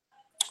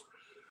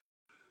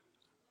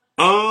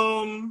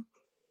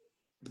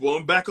 Well,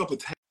 I'm back up a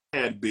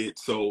tad bit.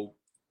 So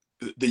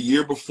the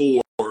year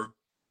before,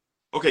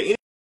 okay,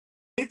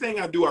 anything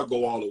I do, I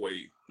go all the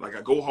way. Like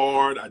I go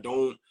hard. I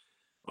don't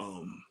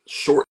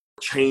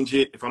shortchange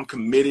it. If I'm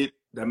committed,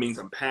 that means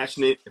I'm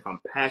passionate. If I'm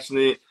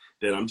passionate,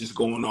 then I'm just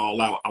going all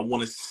out. I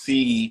want to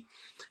see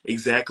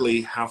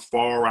exactly how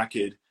far I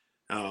could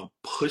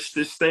push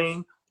this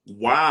thing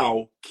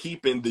while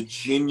keeping the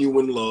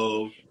genuine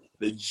love,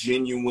 the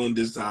genuine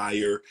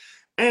desire,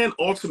 and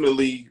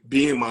ultimately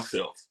being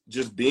myself.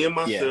 Just being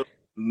myself,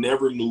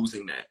 never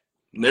losing that.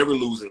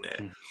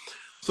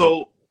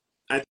 So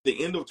at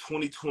the end of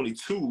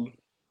 2022,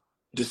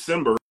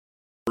 December,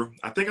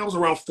 I think I was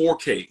around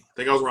 4K. I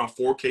think I was around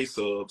 4K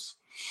subs.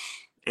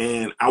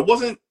 And I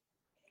wasn't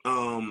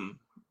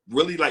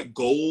really like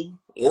goal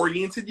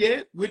oriented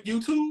yet with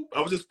YouTube.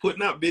 I was just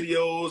putting out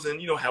videos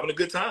and, you know, having a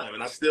good time.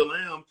 And I still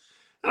am.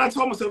 And I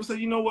told myself, I said,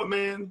 you know what,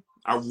 man,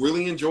 I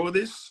really enjoy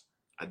this.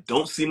 I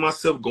don't see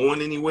myself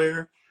going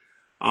anywhere.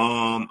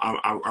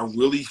 I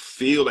really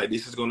feel like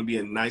this is going to be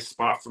a nice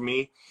spot for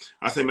me.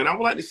 I said, man, I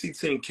would like to see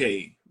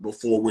 10K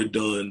before we're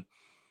done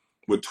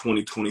with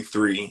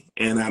 2023.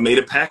 And I made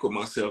a pact with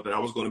myself that I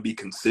was going to be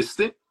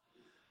consistent.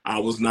 I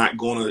was not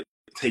going to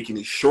take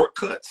any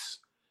shortcuts.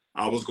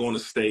 I was going to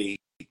stay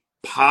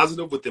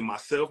positive within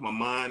myself, my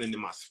mind, and in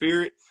my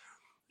spirit.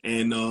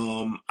 And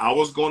I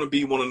was going to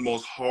be one of the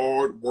most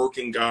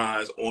hard-working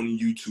guys on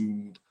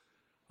YouTube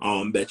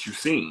that you've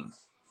seen.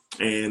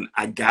 And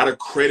I got to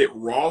credit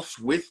Ross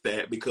with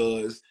that,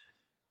 because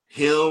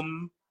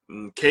him,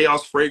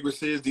 Chaos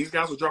Fragrances, these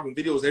guys were dropping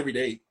videos every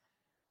day.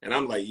 And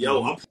I'm like,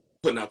 yo, I'm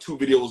putting out 2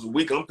 videos a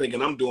week. I'm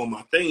thinking I'm doing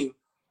my thing.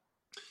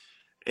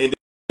 And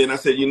then I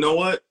said, you know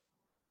what?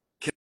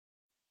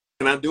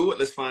 Can I do it?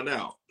 Let's find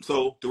out.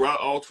 So throughout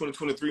all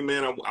 2023,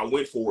 man, I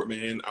went for it,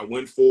 man. I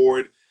went for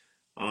it.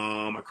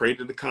 I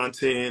created the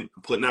content,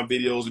 putting out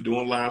videos, we're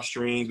doing live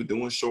streams, we're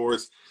doing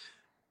shorts.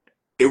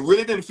 It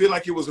really didn't feel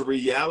like it was a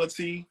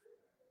reality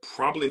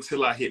probably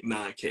until I hit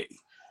 9K.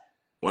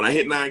 When I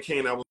hit 9K,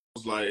 and I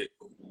was like,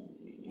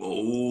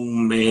 oh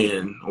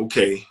man,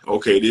 okay,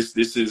 this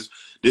is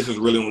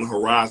really on the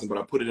horizon. But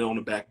I put it on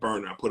the back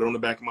burner. I put it on the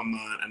back of my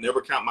mind. I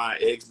never count my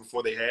eggs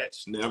before they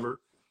hatch.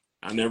 Never.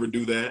 I never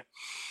do that.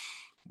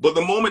 But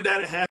the moment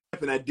that it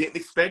happened, I didn't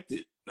expect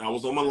it. I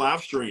was on my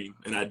live stream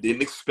and I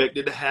didn't expect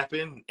it to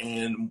happen.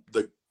 And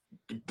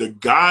the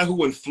guy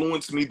who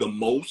influenced me the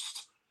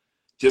most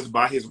just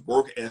by his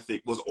work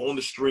ethic was on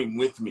the stream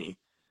with me.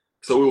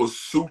 So it was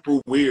super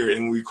weird.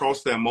 And when we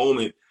crossed that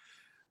moment,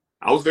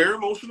 I was very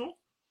emotional.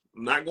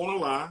 I'm not going to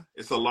lie.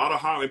 It's a lot of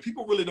hard, and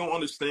people really don't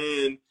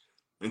understand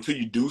until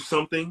you do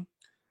something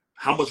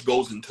how much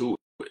goes into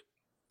it.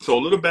 So a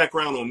little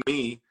background on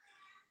me.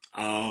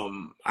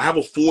 I have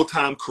a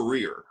full-time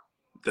career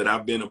that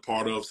I've been a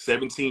part of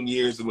 17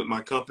 years with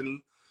my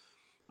company.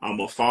 I'm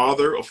a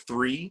father of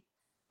 3.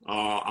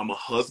 I'm a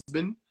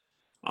husband.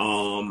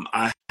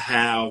 I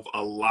have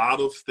a lot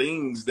of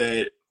things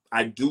that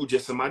I do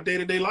just in my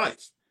day-to-day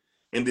life.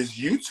 And this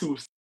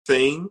YouTube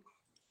thing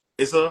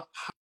is a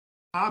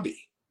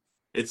hobby.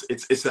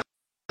 It's a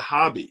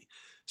hobby.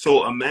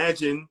 So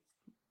imagine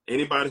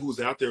anybody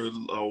who's out there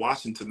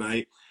watching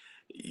tonight,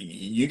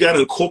 you got to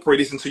incorporate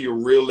this into your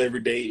real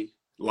everyday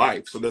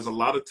life. So there's a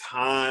lot of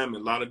time, a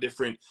lot of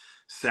different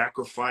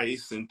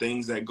sacrifice and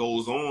things that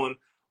goes on.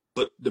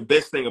 But the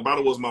best thing about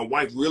it was my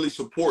wife really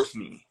supports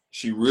me.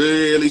 She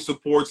really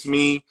supports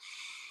me.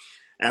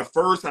 At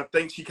first, I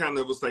think she kind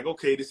of was like,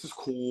 okay, this is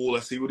cool. I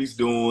see what he's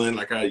doing.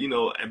 Like,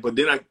 but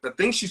then I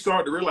think she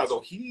started to realize,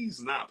 oh,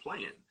 he's not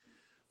playing.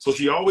 So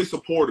she always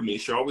supported me.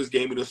 She always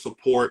gave me the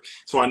support.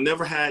 So I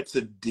never had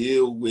to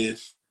deal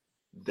with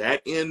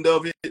that end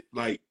of it.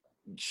 Like,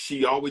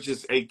 she always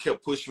just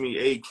kept pushing me.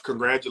 Hey,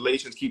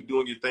 congratulations, keep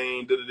doing your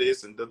thing,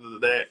 this and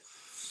that.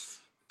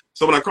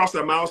 So when I crossed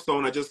that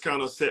milestone, I just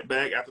kind of sat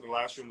back after the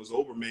live stream was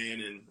over,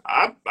 man, and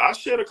I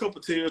shed a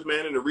couple tears,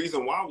 man. And the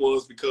reason why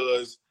was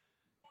because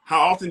how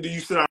often do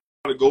you set out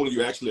a goal and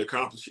you actually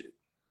accomplish it?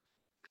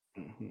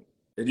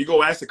 If you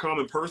go ask a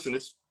common person,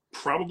 it's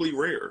probably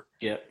rare.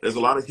 Yeah. There's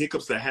a lot of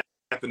hiccups that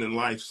happen in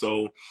life.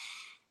 So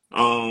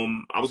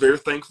I was very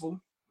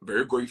thankful,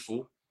 very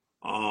grateful,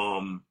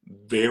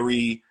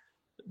 very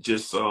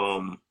just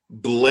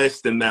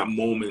blessed in that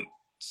moment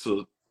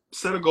to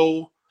set a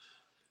goal,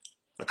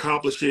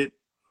 accomplish it,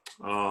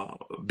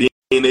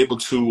 being able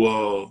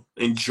to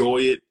enjoy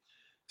it,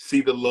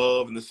 see the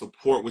love and the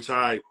support, which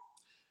I'm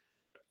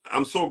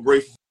so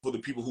grateful for the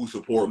people who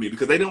support me,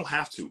 because they don't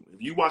have to.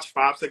 If you watch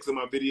 5 seconds of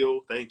my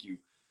video, thank you.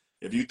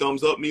 If you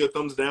thumbs up me or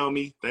thumbs down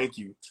me, thank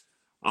you.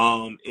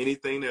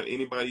 Anything that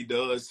anybody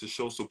does to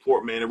show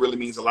support, man, it really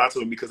means a lot to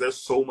me, because there's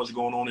so much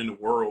going on in the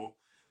world,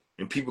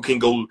 and people can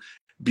go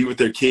be with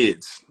their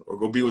kids or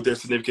go be with their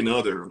significant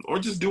other or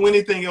just do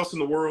anything else in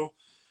the world.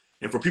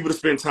 And for people to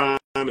spend time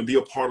and be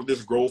a part of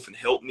this growth and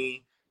help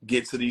me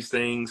get to these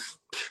things,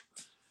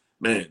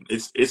 man,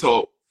 it's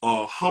a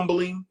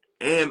humbling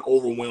and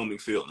overwhelming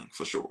feeling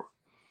for sure.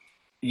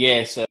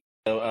 Yeah. So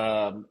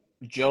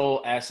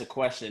Joel asked a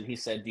question. He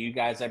said, do you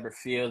guys ever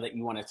feel that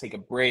you want to take a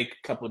break,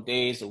 a couple of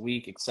days, a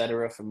week,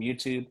 etc., from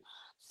YouTube?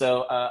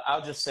 So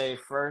I'll just say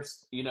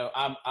first,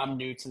 I'm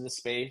new to the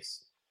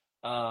space.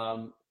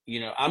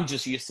 I'm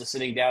just used to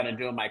sitting down and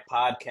doing my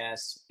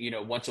podcast,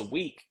 once a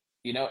week,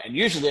 and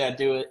usually I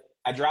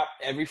drop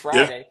every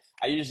Friday. Yeah.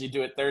 I usually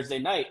do it Thursday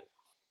night,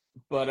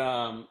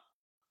 but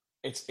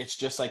it's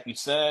just like you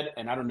said,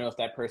 and I don't know if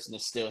that person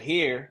is still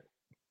here,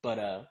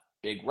 but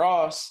Big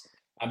Ross,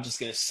 I'm just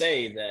going to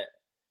say that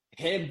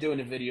him doing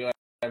a video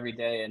every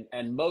day,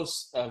 and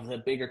most of the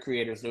bigger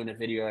creators doing a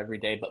video every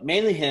day, but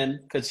mainly him,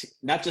 because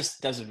not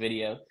just does a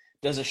video,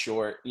 does a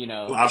short,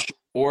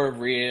 or a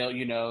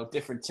reel,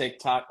 different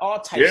TikTok, all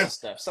types of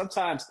stuff.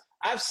 Sometimes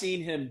I've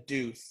seen him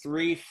do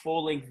 3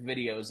 full-length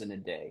videos in a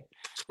day.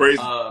 It's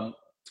crazy.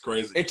 It's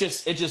crazy. It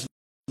just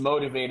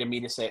motivated me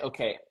to say,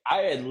 okay,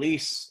 I at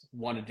least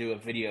want to do a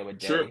video a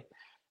day. Sure.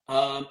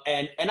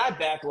 And I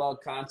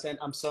backlog content.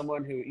 I'm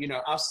someone who,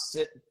 I'll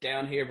sit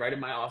down here right in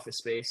my office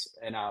space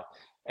and I'll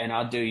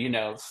do,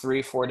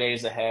 3-4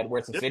 days ahead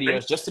worth of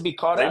videos just to be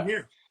caught up.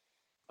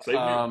 Same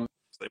here.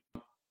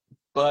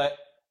 But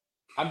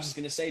I'm just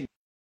going to say,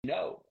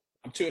 no,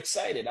 I'm too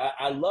excited.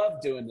 I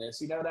love doing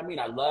this. You know what I mean?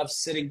 I love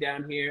sitting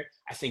down here.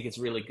 I think it's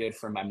really good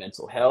for my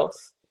mental health,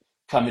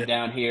 coming Yeah.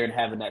 down here and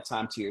having that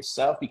time to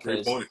yourself, Great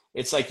because point.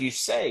 it's like you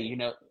say,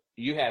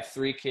 you have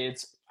 3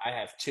 kids, I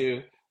have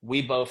 2.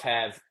 We both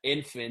have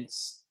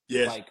infants,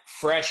 Yes. like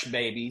fresh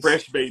babies.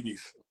 Fresh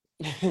babies.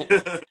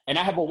 And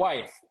I have a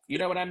wife. You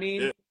know what I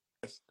mean?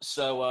 Yes.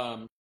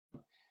 So,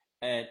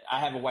 and I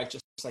have a wife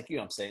just like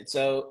you, I'm saying.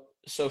 So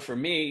for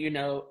me,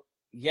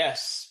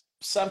 yes,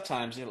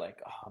 sometimes you're like,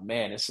 oh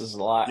man, this is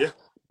a lot. Yeah.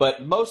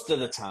 But most of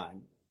the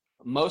time,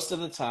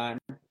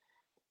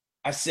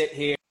 I sit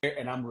here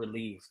and I'm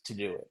relieved to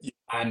do it. Yeah.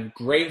 I'm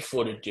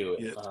grateful to do it.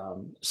 Yes.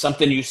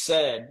 Something you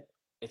said,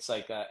 it's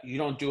like you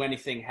don't do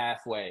anything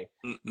halfway.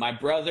 Mm-mm. My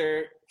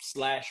brother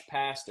slash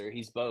pastor,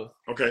 he's both.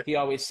 Okay. He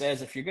always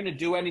says, if you're going to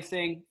do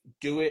anything,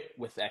 do it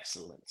with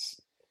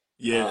excellence.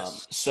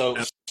 Yes. So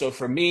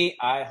for me,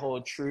 I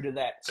hold true to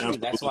that too.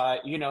 That's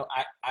Absolutely. why,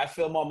 I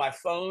film on my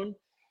phone,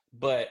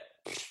 but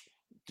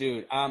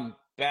dude, I'm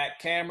back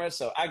camera,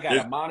 so I got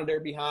Yeah. a monitor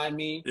behind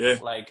me. Yeah.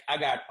 Of Like I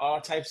got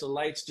all types of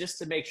lights just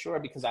to make sure,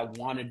 because I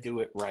want to do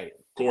it right.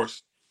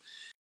 course.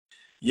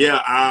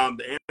 Yeah.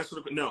 The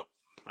answer to no,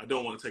 I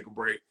don't want to take a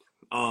break.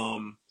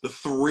 The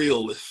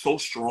thrill is so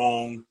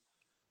strong.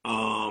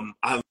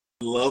 I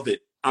love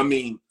it. I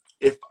mean,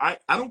 if I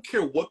don't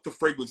care what the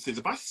fragrance is,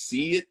 if I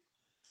see it,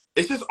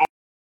 it's just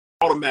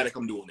automatic.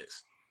 I'm doing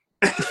this.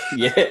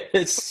 Yeah,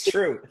 it's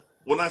true.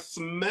 When I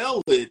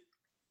smell it,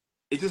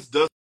 it just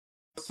does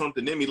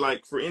something in me.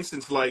 Like, for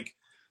instance, like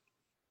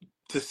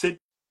to sit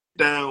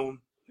down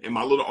in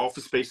my little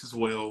office space as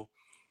well.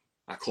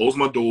 I close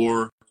my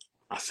door.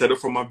 I set up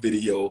for my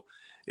video.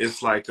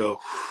 It's like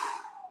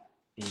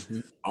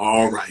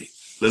all right,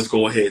 let's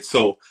go ahead.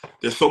 So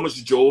there's so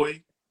much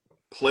joy,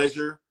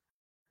 pleasure,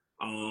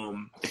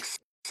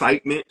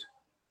 excitement,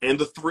 and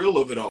the thrill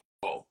of it all.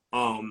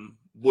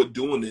 With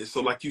doing this.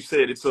 So like you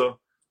said, it's a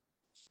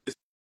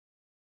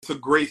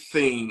great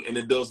thing, and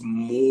it does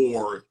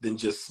more than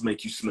just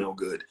make you smell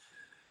good.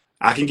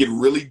 I can get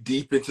really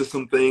deep into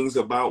some things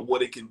about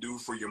what it can do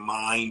for your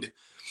mind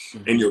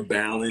and your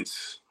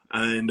balance.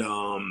 And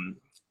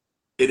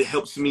it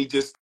helps me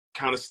just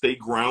kind of stay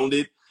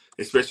grounded,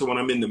 especially when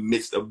I'm in the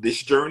midst of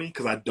this journey,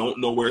 because I don't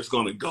know where it's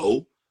going to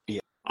go. Yeah.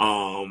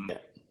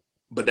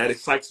 But that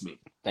excites me.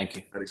 Thank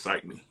you. That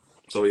excites me.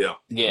 So yeah.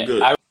 Yeah.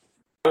 Good. I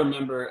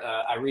remember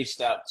I reached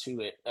out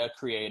to a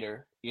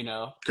creator,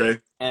 Okay.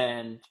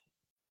 and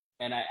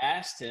I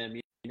asked him,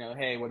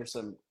 hey, what are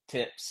some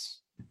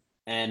tips?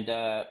 And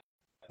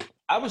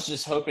I was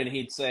just hoping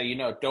he'd say,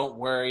 don't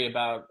worry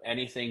about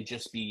anything,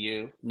 just be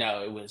you.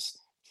 No, it was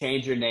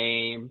change your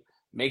name,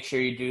 make sure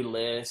you do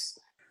lists.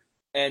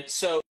 And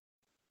so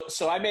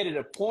I made it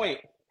a point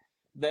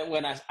that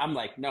when I'm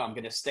like, no, I'm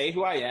going to stay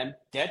who I am.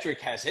 Dedrick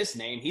has his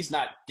name. He's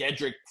not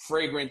Dedrick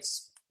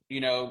Fragrance,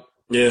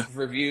 Yeah.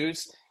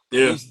 reviews.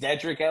 Yeah. He's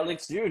Dedrick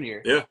Alex Jr.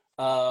 Yeah.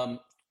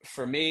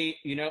 For me,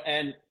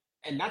 and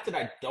not that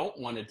I don't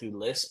want to do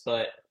lists,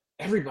 but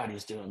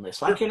everybody's doing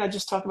lists. Why can't I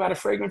just talk about a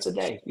fragrance a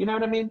day? You know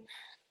what I mean?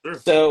 Sure.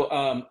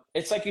 So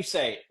it's like you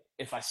say,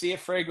 if I see a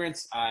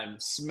fragrance, I'm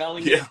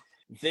smelling it.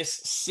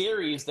 This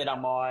series that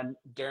I'm on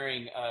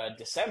during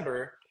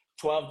December,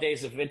 12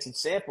 days of vintage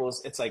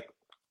samples, it's like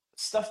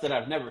stuff that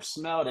I've never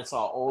smelled. It's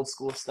all old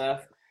school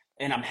stuff,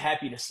 and I'm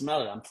happy to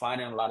smell it. I'm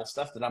finding a lot of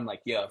stuff that I'm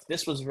like, yo, if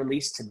this was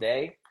released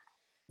today,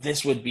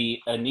 this would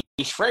be a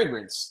niche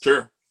fragrance.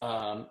 Sure.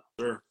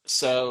 Sure.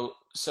 So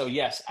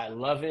yes, I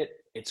love it.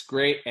 It's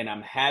great, and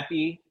I'm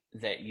happy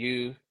that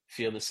you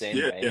feel the same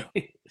way.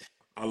 Yeah.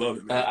 I love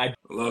it, man. I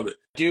love it.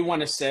 I do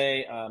want to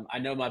say, I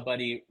know my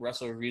buddy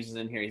Russell Reviews is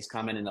in here. He's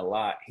commenting a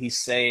lot. He's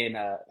saying,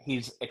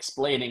 he's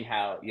explaining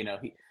how,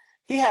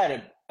 he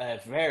had a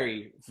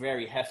very,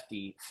 very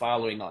hefty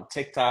following on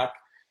TikTok.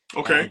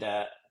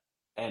 Okay.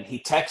 And he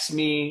texted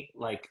me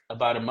like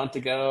about a month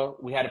ago.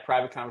 We had a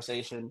private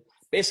conversation.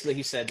 Basically,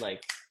 he said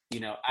like,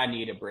 I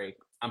need a break.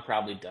 I'm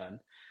probably done.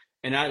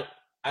 And I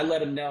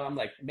let him know. I'm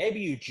like, maybe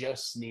you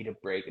just need a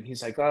break. And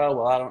he's like, oh,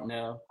 well, I don't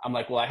know. I'm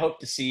like, well, I hope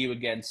to see you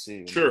again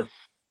soon. Sure.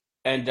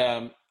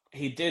 And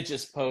he did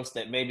just post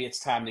that maybe it's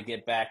time to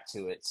get back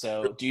to it.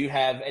 So do you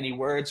have any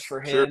words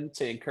for him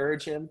to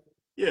encourage him?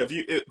 Yeah,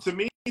 to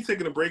me,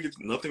 taking a break, is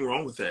nothing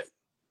wrong with that.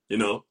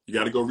 You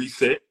got to go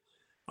reset,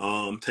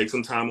 take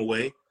some time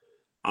away.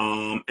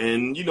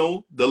 And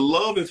the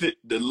love,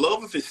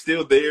 if it's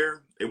still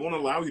there, it won't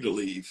allow you to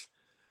leave.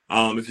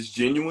 If it's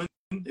genuine,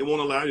 it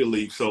won't allow you to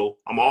leave. So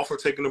I'm all for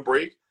taking a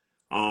break.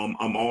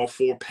 I'm all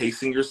for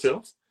pacing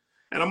yourself,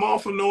 and I'm all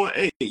for knowing,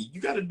 hey,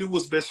 you got to do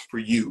what's best for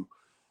you.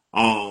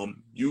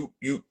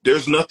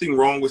 There's nothing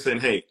wrong with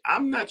saying, hey,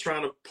 I'm not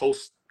trying to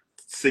post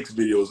 6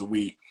 videos a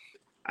week.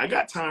 I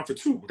got time for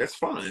 2. That's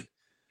fine.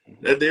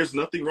 There's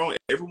nothing wrong.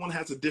 Everyone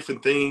has a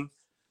different thing,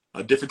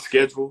 a different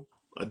schedule,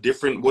 a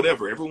different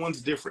whatever.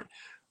 Everyone's different.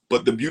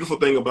 But the beautiful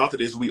thing about it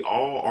is we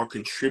all are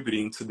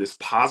contributing to this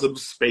positive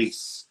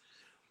space,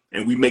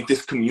 and we make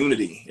this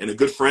community. And a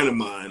good friend of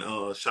mine,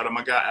 shout out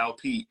my guy Al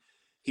Pete,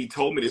 he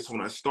told me this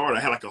when I started.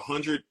 I had like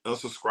 100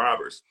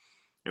 subscribers,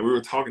 and we were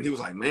talking. He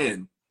was like,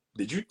 man,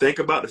 did you think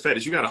about the fact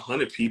that you got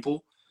 100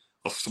 people,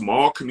 a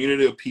small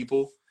community of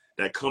people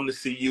that come to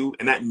see you?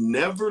 And that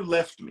never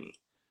left me.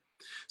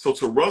 So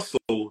to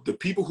Russell, the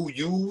people who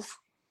you've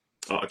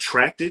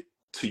attracted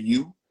to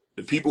you,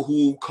 the people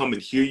who come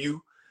and hear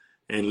you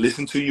and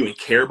listen to you and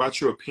care about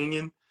your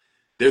opinion,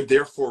 they're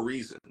there for a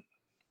reason.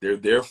 They're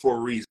there for a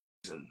reason.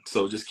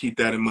 So just keep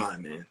that in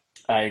mind, man.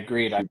 I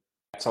agreed. I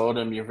told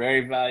him you're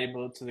very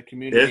valuable to the Yeah,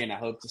 community, and I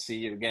hope to see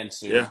you again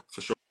soon. yeah,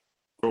 for sure.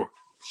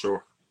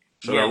 Sure.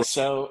 Shout Yeah, out.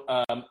 so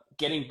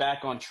getting back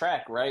on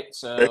track, right? Okay.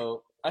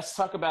 So let's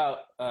talk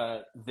about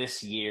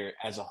this year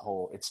as a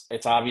whole.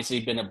 It's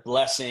obviously been a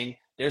blessing.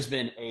 There's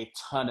been a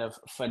ton of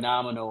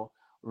phenomenal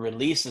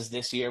releases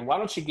this year. Why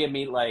don't you give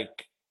me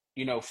like,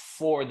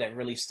 4 that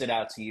really stood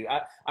out to you?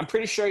 I'm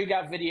pretty sure you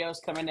got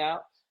videos coming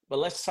out, but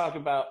let's talk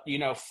about,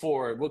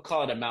 4, we'll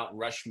call it a Mount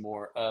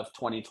Rushmore of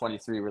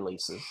 2023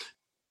 releases.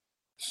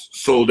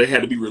 So they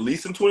had to be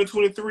released in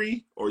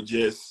 2023 or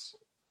just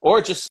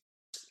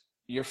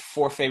Your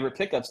 4 favorite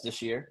pickups this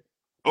year.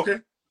 okay.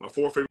 My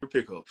 4 favorite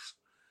pickups.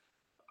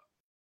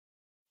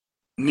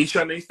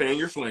 Nishane Fan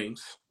Your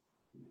Flames.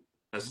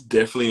 That's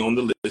definitely on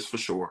the list for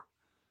sure.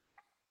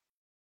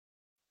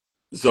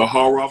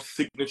 Zaharoff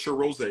Signature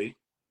Rosé.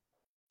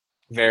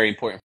 Very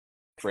important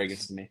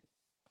fragrance to me.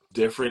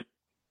 Different.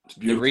 It's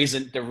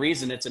beautiful. The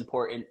reason it's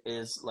important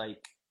is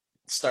like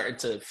starting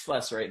to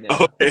fuss right now.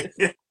 Okay.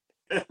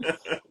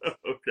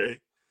 Okay.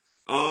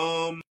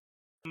 Um.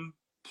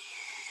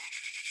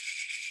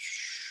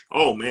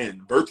 Oh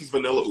man, Virtus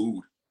Vanilla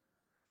Oud.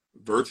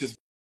 Virtus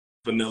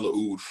Vanilla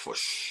Oud for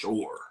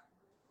sure.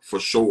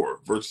 For sure.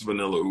 Virtus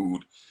Vanilla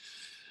Oud.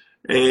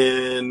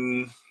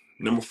 And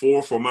number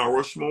 4 for Mount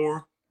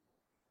Rushmore.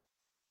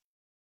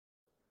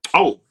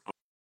 Oh,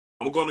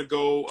 I'm gonna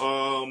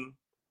go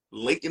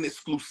Leighton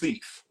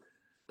Exclusive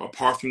by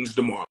Parfums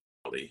de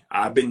Marly.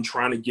 I've been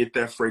trying to get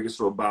that fragrance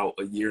for about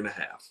a year and a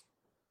half.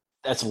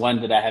 That's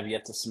one that I have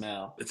yet to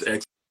smell. It's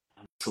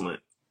excellent.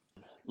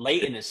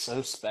 Leighton is so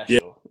Yeah,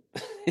 special.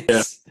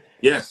 yeah,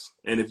 yes.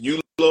 And if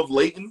you love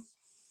Leighton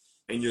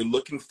and you're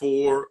looking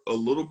for a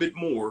little bit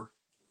more,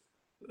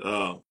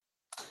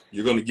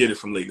 you're gonna get it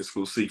from Leighton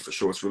Exclusive for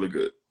sure. It's really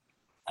good.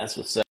 That's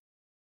what's up.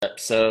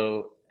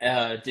 So,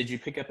 did you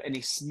pick up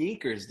any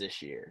sneakers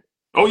this year?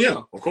 Oh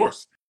yeah, of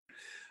course.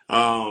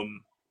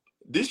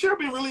 This year I've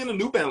been really into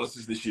New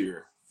Balances this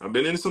year. I've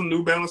been into some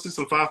New Balances,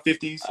 some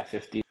 550s.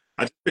 550.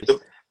 I just picked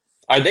up.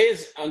 Are they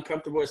as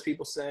uncomfortable as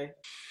people say?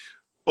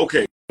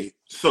 Okay,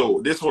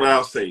 so this is what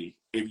I'll say.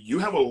 If you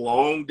have a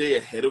long day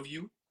ahead of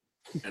you,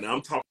 and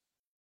I'm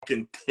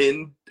talking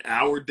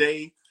 10-hour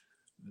day,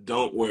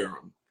 don't wear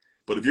them.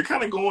 But if you're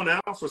kind of going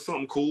out for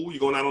something cool, you're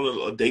going out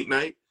on a date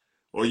night,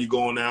 or you're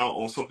going out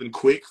on something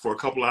quick for a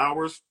couple of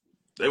hours,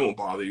 they won't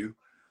bother you.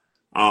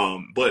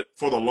 But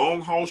for the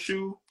long haul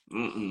shoe,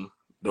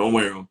 don't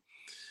wear them.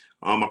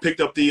 I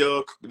picked up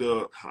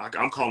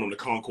I'm calling them the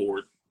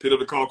Concord. Picked up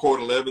the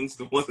Concord 11s,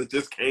 the ones that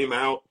just came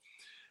out.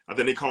 I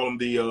think they call them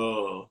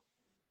the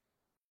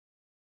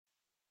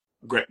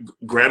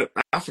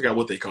I forgot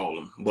what they call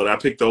them, but I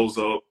picked those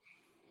up.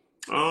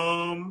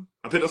 I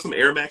picked up some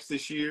Air Max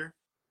this year,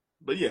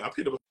 but yeah, I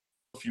picked up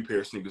a few pair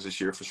of sneakers this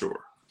year for sure.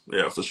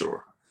 Yeah, for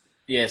sure.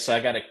 Yeah, so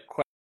I got a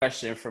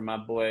question from my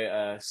boy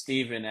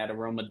Steven at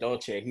Aroma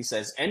Dolce. He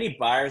says, any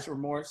buyer's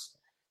remorse?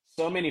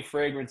 So many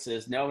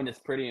fragrances, knowing it's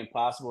pretty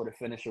impossible to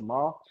finish them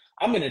all.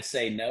 I'm gonna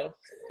say no.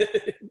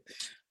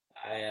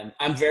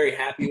 I'm very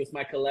happy with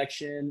my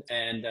collection,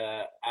 and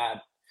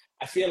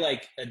I feel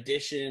like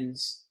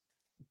additions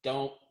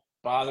don't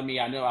bother me.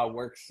 I know I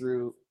work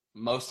through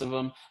most of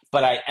them,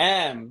 but I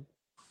am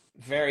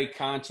very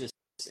conscious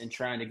in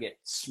trying to get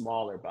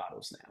smaller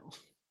bottles now.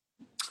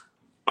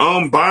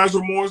 Buyer's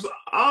remorse.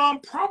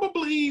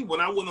 Probably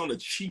when I went on a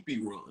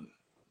cheapy run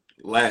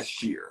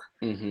last year,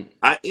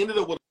 I ended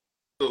up with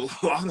a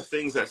lot of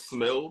things that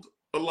smelled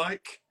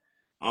alike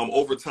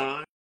over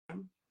time.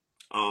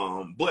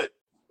 But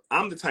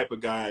I'm the type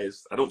of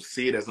guys, I don't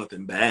see it as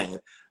nothing bad.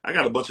 I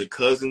got a bunch of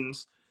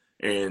cousins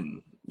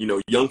and,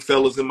 young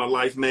fellas in my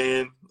life,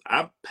 man.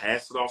 I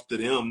pass it off to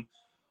them.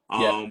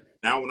 Now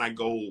when I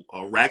go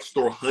rack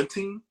store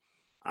hunting,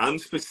 I'm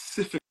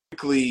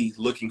specifically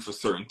looking for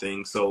certain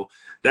things. So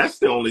that's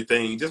the only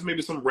thing. Just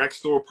maybe some rack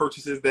store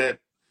purchases that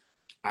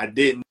I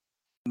didn't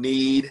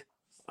need.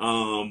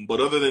 But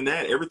other than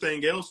that,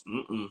 everything else,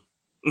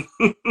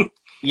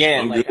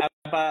 Yeah, I'm like good.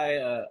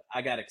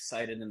 I got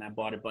excited and I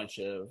bought a bunch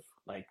of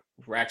like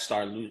rack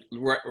store loose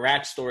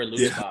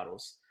Yeah.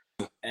 bottles.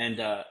 And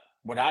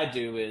what I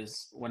do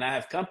is when I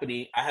have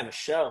company, I have a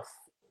shelf.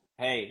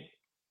 Hey,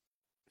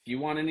 if you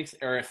want anything,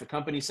 or if a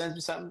company sends me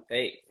something,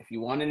 hey, if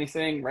you want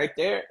anything right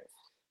there,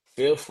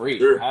 feel free,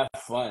 Sure. have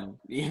fun.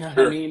 You know what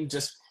I Sure. mean?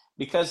 Just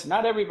because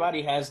not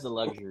everybody has the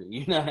luxury.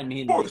 You know what I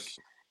mean? Of Like, course.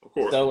 Of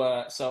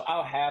course. so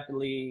I'll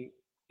happily,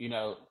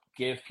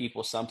 give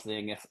people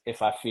something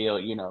if I feel,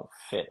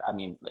 fit. I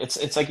mean,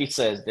 it's like he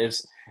says,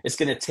 it's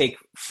gonna take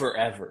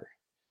forever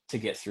to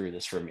get through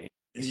this for me.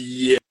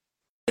 Yeah,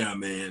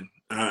 man.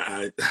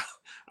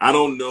 I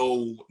don't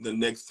know the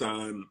next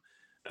time.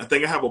 I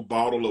think I have a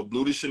bottle of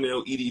Blue de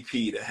Chanel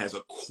EDP that has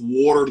a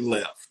quarter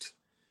left.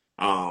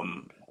 Let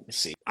me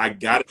see. I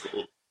got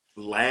it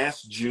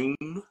last June.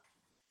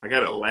 I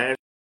got it last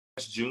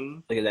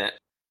June. Look at that.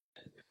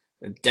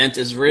 The dent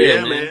is real,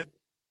 Yeah, man.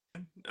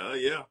 man.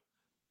 Yeah.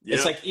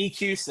 It's Yeah. like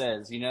EQ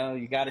says,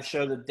 you got to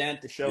show the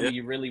dent to show Yeah. me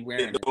you're really Dent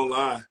wearing it. don't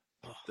lie.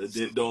 Oh, The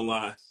dent don't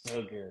lie.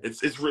 so good.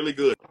 It's really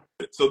good.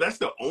 So that's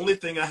the only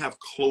thing I have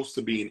close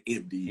to being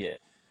empty Yeah.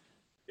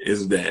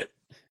 is that.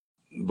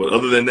 But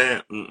other than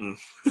that,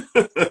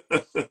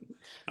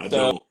 I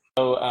So,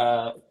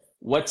 don't.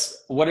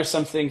 what are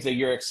some things that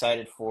you're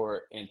excited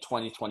for in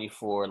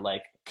 2024?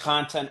 Like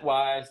content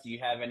wise, do you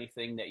have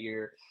anything that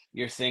you're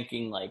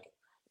thinking like,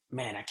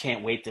 man, I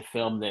can't wait to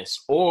film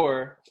this?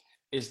 Or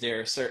is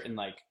there a certain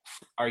like,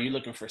 are you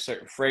looking for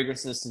certain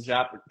fragrances to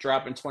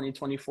drop in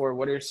 2024?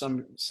 What are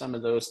some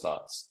of those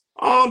thoughts?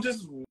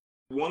 Just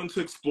wanting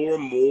to explore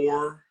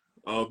more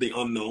of the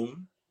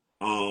unknown.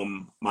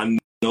 My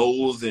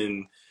nose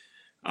and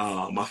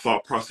my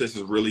thought process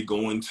is really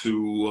going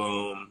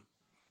to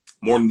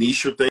more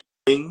niche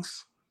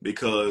things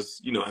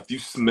because, if you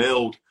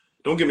smelled,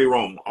 don't get me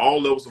wrong,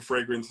 all levels of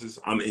fragrances,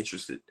 I'm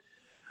interested.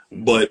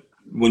 But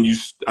when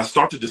I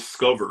start to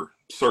discover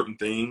certain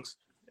things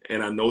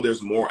and I know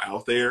there's more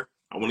out there,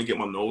 I want to get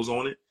my nose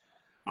on it.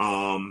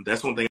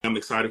 That's one thing I'm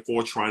excited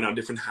for, trying out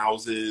different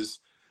houses.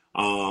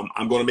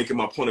 I'm going to make it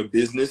my point of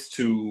business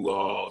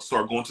to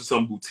start going to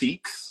some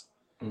boutiques,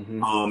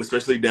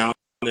 especially down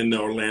in the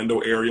Orlando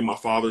area. My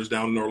father's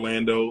down in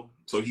Orlando,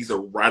 so he's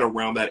right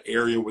around that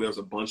area where there's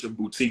a bunch of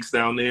boutiques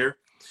down there.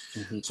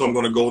 So I'm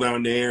going to go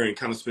down there and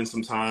kind of spend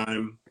some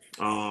time.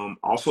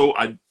 Also,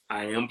 I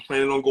am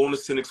planning on going to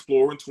Sin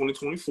Explorer in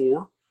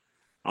 2024.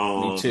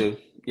 Me too.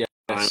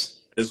 Yes.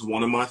 Is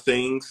one of my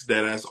things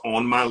that is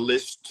on my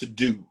list to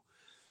do.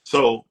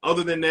 So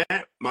other than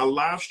that, my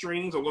live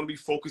streams, I'm going to be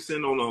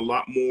focusing on a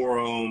lot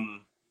more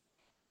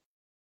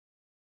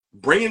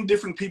bringing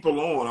different people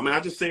on. I mean,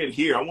 I just say it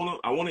here. I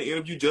want to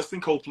interview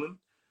Justin Copeland.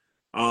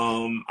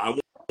 I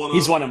want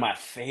He's to. one of my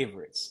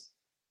favorites.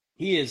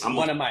 He is I'm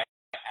one of my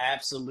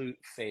absolute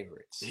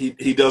favorites.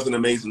 He does an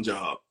amazing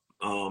job.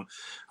 I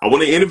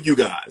want to interview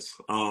guys,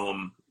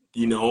 and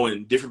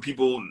different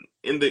people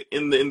in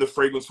the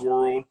fragrance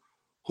world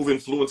who've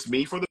influenced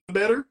me for the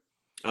better.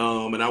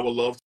 And I would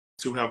love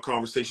to have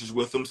conversations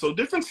with them. So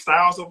different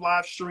styles of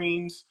live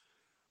streams,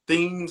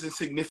 themes and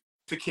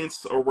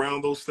significance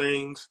around those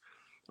things.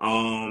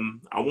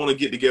 I want to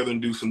get together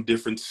and do some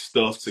different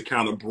stuff to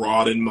kind of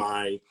broaden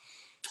my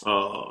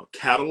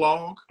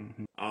catalog.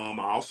 I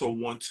also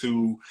want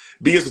to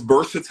be as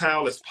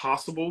versatile as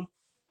possible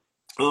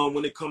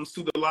when it comes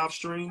to the live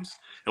streams.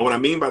 And what I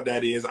mean by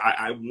that is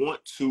I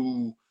want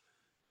to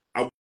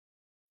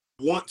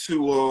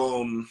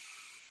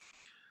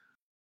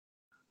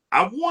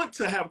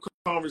have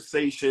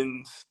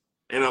conversations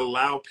and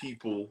allow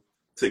people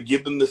to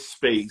give them the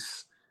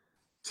space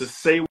to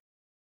say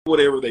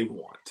whatever they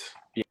want,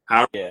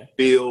 how they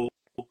feel,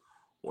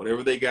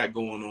 whatever they got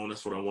going on.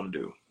 That's what I want to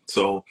do.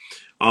 So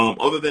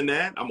other than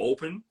that, I'm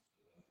open.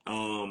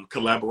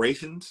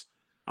 Collaborations.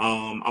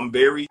 I'm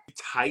very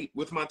tight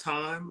with my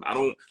time. I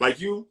don't like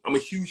you. I'm a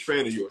huge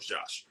fan of yours,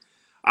 Josh.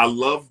 I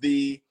love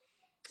the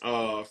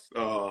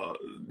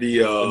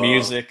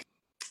music.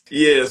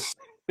 Yes.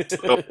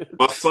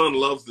 My son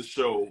loves the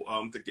show.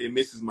 It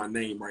misses my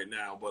name right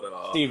now, but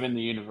Steven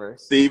the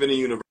Universe. Steven the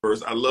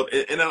Universe. I love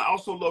it, and I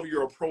also love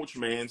your approach,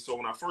 man. So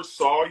when I first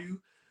saw you,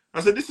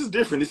 I said, "This is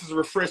different. This is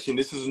refreshing.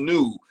 This is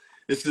new.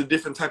 This is a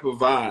different type of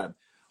vibe."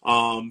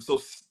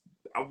 So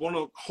I want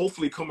to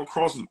hopefully come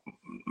across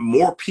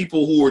more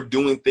people who are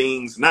doing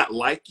things not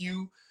like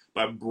you,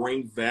 but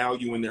bring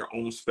value in their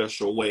own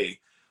special way.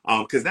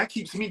 Because that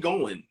keeps me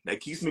going. That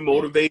keeps me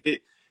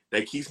motivated.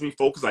 That keeps me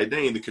focused. Like,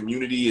 dang, the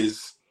community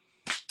is.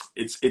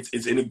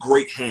 It's in a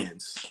great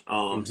hands.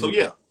 So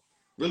yeah,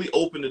 really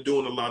open to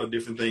doing a lot of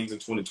different things in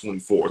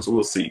 2024. So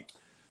we'll see.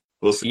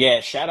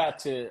 Yeah, shout out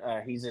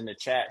to he's in the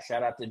chat.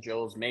 Shout out to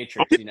Joel's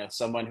Matrix.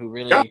 Someone who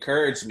really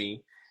encouraged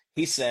me.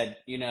 He said,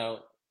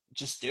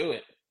 just do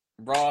it.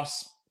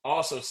 Ross,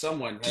 also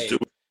someone, hey,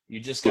 you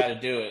just got to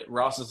do it.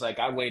 Ross is like,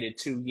 I waited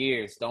 2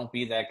 years. Don't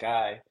be that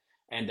guy.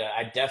 And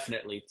I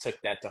definitely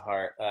took that to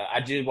heart. I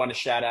do want to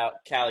shout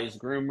out Callie's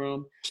Groom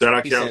Room. Shout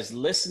out, He Callie. says,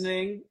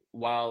 listening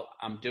while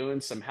I'm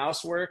doing some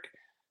housework.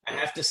 I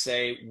have to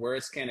say,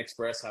 words can't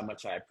express how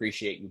much I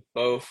appreciate you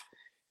both.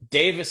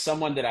 Dave is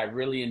someone that I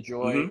really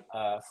enjoy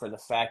for the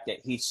fact that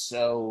he's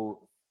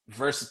so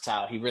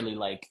versatile. He really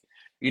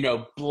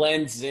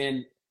blends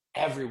in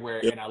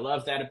everywhere. Yep. And I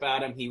love that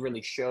about him. He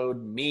really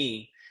showed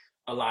me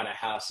a lot of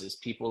houses.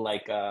 People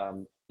like,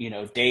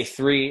 Day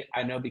 3,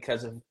 I know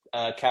because of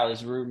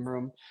Callie's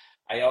Room.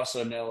 I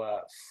also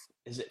know,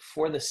 is it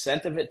For the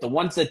Scent of It? The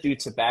ones that do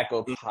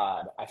Tobacco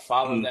Pod. I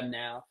follow them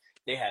now.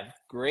 They have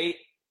great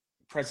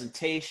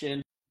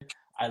presentation.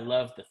 I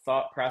love the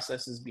thought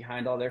processes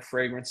behind all their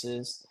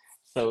fragrances.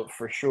 So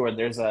for sure,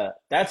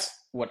 that's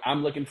what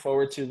I'm looking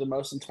forward to the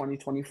most in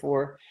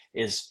 2024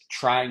 is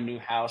trying new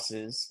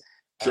houses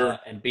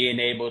and being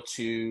able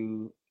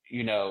to,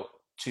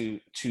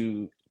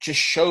 to just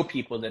show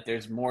people that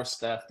there's more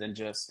stuff than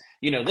just,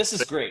 this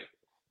is great.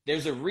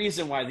 There's a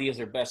reason why these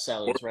are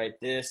bestsellers, right?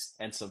 This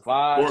and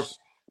Sauvage.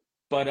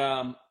 But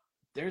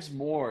there's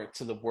more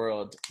to the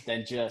world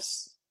than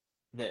just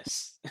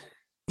this.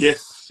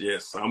 Yes,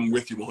 I'm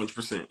with you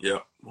 100%. Yeah,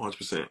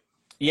 100%.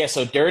 Yeah,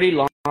 so Dirty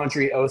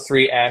Laundry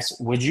 '03 asks,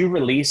 would you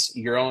release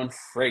your own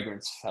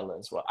fragrance,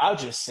 fellas? Well, I'll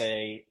just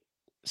say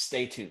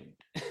stay tuned.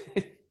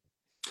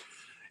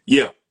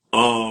 Yeah,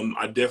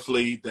 I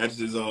definitely that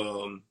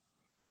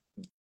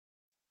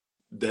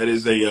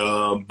is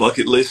a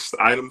bucket list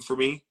item for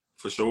me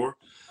for sure.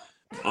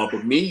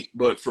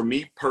 But for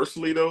me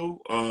personally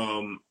though,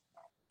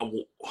 I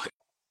will-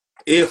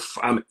 if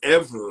I'm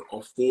ever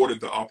afforded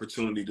the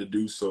opportunity to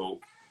do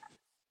so,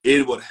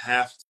 it would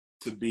have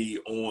to be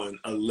on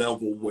a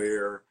level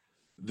where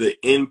the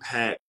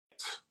impact,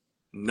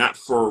 not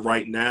for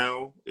right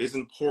now, is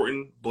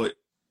important, but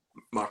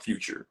my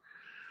future.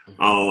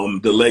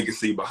 The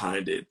legacy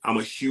behind it. I'm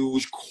a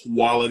huge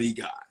quality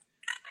guy.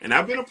 And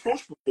I've been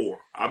approached before.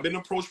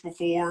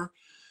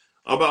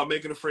 About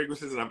making the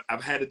fragrances, and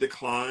I've had to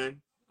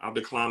decline. I've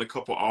declined a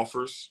couple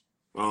offers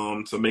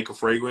to make a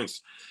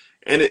fragrance.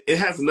 And it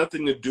has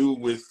nothing to do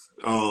with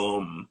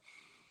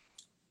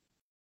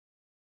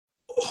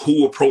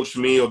who approached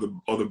me or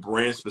the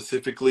brand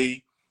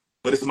specifically,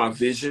 but it's my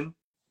vision.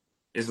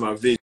 It's my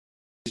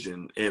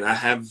vision. And I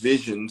have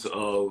visions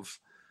of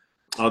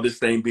this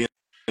thing being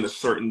in a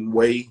certain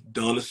way,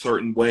 done a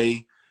certain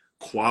way,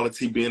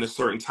 quality being a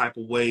certain type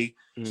of way.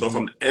 So if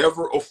I'm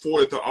ever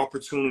afforded the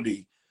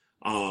opportunity,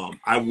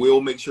 I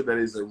will make sure that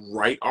it's a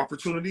right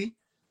opportunity.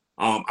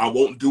 I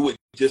won't do it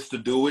just to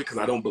do it because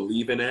I don't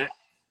believe in that.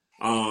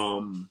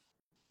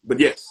 But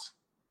yes,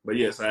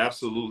 I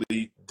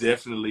absolutely,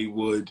 definitely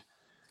would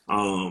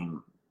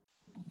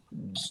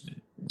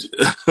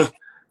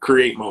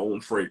create my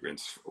own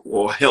fragrance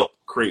or help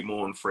create my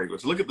own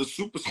fragrance. Look at the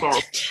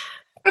superstar.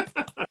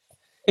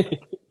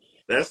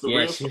 That's the Yeah,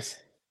 real.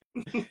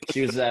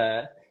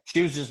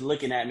 she was just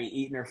looking at me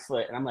eating her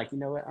foot, and I'm like, you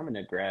know what? I'm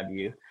gonna grab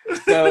you.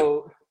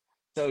 So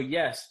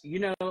yes,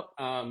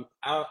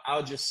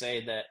 I'll just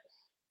say that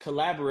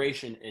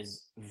collaboration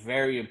is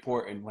very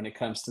important when it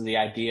comes to the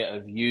idea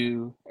of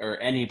you or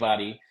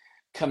anybody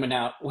coming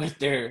out with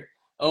their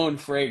own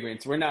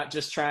fragrance. We're not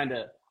just trying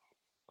to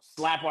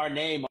slap our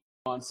name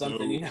on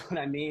something, you No. know what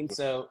I mean?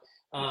 So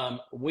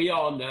we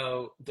all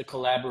know the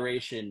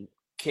collaboration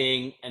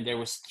king, and there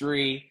was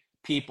three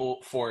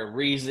people for a Yeah.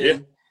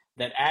 reason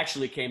that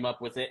actually came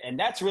up with it, and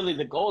that's really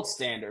the gold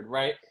standard,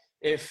 right?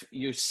 If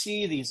you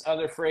see these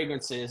other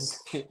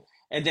fragrances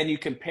and then you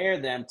compare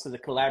them to the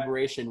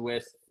collaboration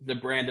with the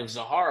brand of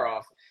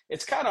Zaharoff,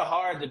 it's kind of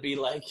hard to be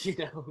like,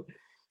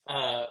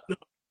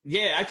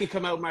 yeah, I could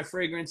come out with my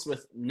fragrance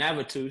with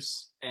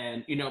Navatus,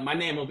 and my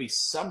name will be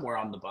somewhere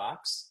on the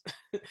box.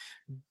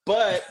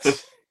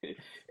 But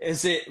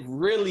is it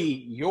really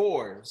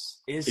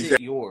yours? Is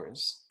it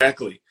yours?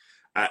 Exactly.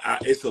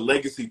 It's a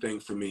legacy thing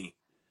for me.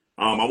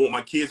 I want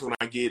my kids when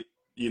I get,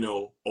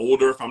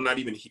 older, if I'm not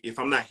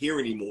here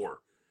anymore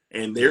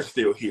and they're Yeah.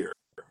 still here,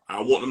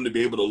 I want them to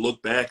be able to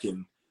look back,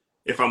 and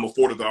if I'm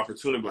afforded the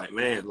opportunity, like,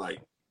 man,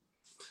 like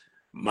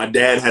my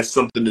dad has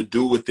something to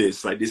do with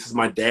this. Like, this is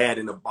my dad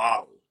in a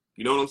bottle.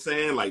 You know what I'm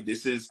saying? Like,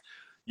 this is,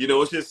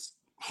 it's just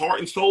heart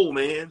and soul,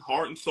 man.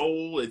 Heart and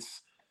soul.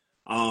 It's,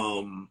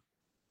 I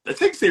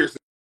take it seriously,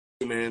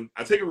 man.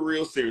 I take it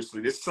real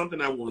seriously. This is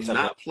something I will Yes, I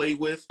not play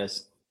with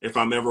does. if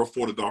I'm ever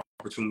afforded the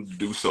opportunity to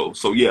do so.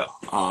 So yeah,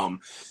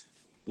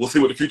 we'll see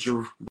what the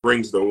future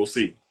brings, though. We'll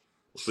see.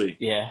 We'll see.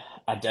 Yeah,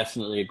 I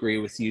definitely agree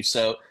with you.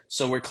 So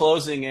we're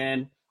closing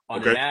in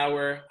on an Okay.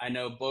 hour. I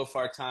know both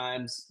our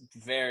times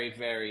very,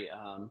 very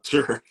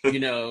Sure. you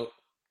know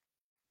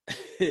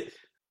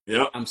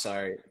Yeah. I'm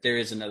sorry. There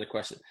is another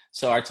question.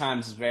 So our time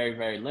is very,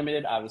 very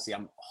limited. Obviously,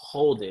 I'm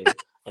holding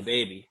a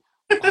baby.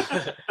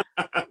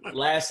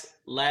 last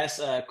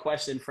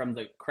question from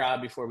the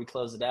crowd before we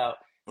close it out.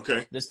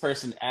 Okay. This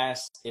person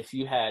asked, if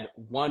you had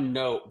one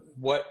note,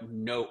 what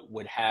note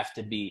would have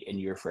to be in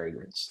your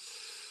fragrance?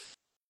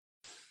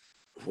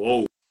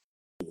 Whoa.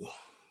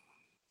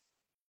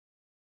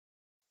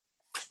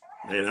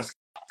 Man, that's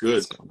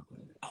good.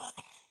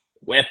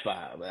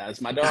 Wepa,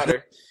 that's my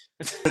daughter.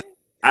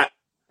 I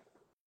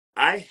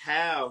I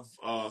have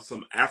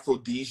some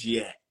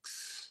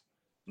aphrodisiacs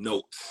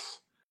notes.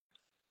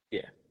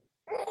 Yeah.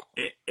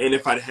 And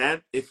if it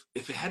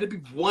had to be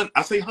one,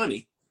 I say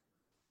honey.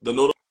 The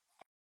note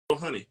of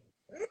honey.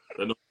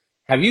 The note.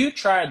 Have you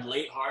tried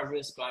Late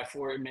Harvest by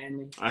Fort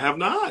Manley? I have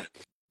not.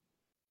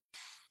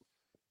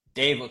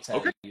 Dave will tell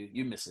Okay. you,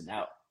 you're missing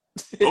out.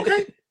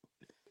 Okay.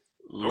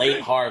 Late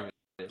Okay. Harvest.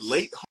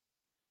 Late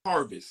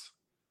harvest.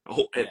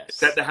 Oh, is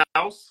that Yes. the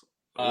house?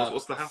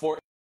 What's the house? Fort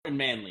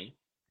Manley.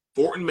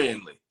 Fort and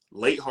Manley.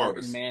 Late Fort and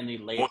harvest. Manley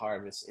Late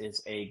Harvest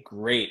is a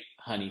great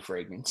honey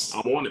fragrance.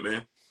 I'm on it,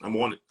 man. I'm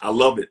on it. I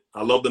love it.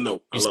 I love the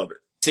note. I You love it.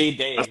 see, I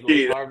Dave, see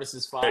Late that. Harvest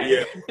is fire.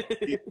 Yeah.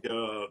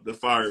 The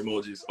fire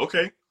emojis.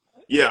 Okay.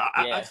 Yeah.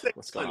 Yeah, I say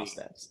what's going on, honey.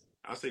 Steps?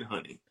 I say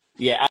honey.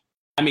 Yeah,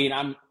 I mean,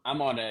 I'm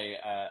on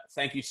a.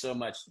 Thank you so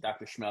much,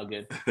 Dr.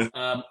 Schmelgood.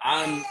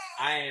 I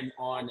am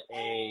on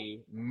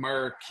a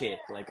myrrh kick.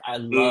 Like, I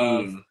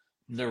love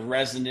the Yeah.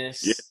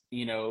 resinous,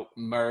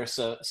 myrrh.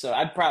 So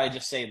I'd probably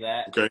just say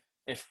that. Okay.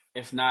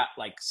 if not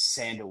like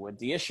sandalwood.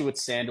 The issue with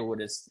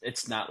sandalwood is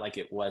it's not like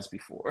it was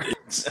before.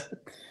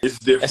 It's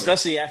different.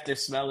 Especially after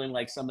smelling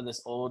like some of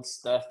this old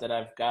stuff that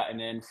I've gotten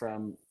in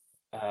from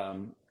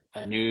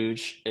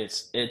Anuj.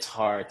 It's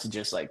hard to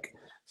just like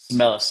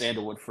smell a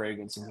sandalwood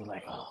fragrance and be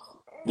like, oh,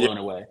 Yeah, blown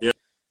away. yeah.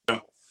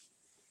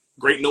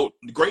 Great note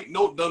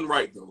done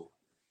right though.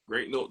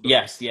 Great note done.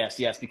 Yes,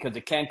 because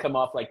it can come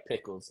off like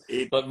pickles.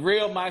 But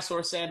real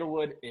Mysore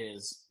sandalwood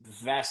is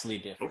vastly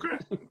different.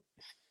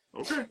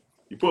 Okay.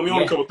 You put me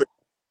on a couple things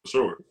for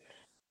sure.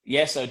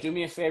 Yeah, so do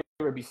me a favor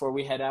before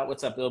we head out.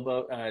 What's up,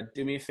 Bilbo?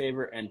 Do me a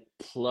favor and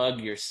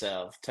plug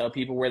yourself. Tell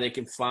people where they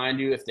can find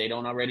you if they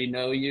don't already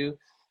know you,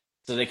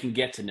 so they can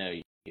get to know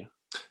you.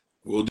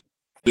 Will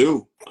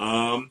do.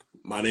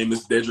 My name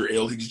is Dedrick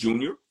L. Hicks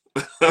Jr.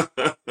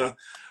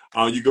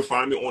 You can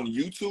find me on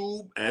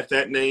YouTube at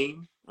that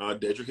name,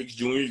 Dedrick Hicks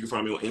Jr. You can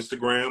find me on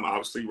Instagram,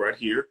 obviously right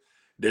here,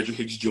 Dedrick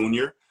Hicks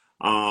Jr.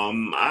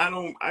 I'm not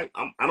on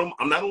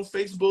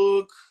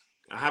Facebook.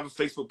 I have a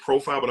Facebook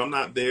profile, but I'm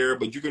not there.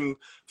 But you can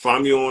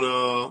find me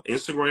on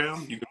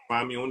Instagram. You can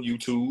find me on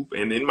YouTube.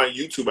 And in my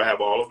YouTube, I have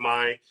all of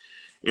my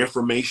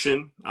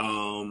information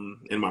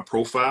in my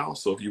profile.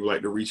 So if you would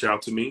like to reach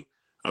out to me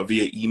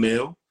via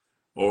email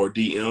or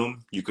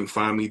DM, you can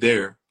find me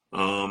there.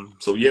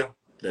 So yeah,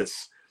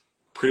 that's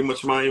pretty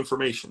much my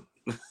information.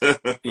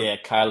 Yeah,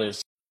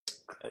 Kyler's.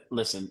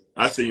 Listen,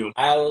 I see him.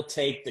 I will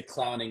take the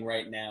clowning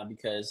right now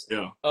because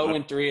Yeah.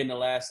 0-3 in the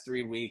last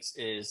 3 weeks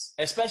is,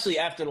 especially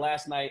after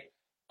last night,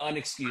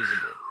 unexcusable.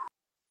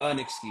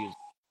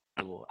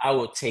 I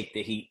will take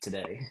the heat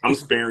today. I'm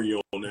sparing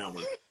you on that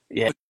one.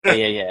 Yeah.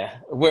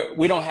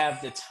 We don't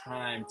have the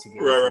time to get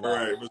into that.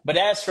 Right. But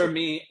as for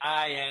me,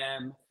 I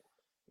am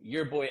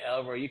your boy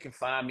Elroy. You can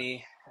find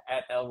me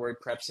at Elroy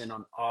Prepson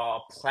on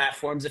all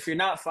platforms. If you're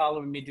not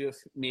following me, do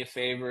me a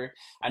favor.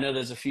 I know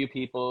there's a few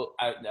people,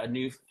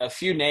 a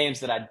few names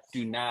that I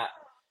do not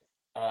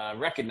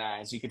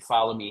recognize. You can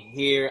follow me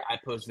here. I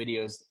post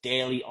videos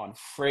daily on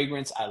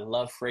fragrance. I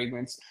love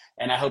fragrance,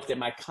 and I hope that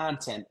my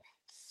content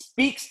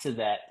speaks to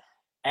that.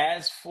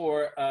 As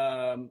for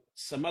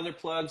some other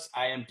plugs,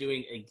 I am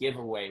doing a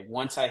giveaway.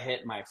 Once I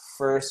hit my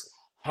first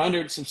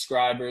 100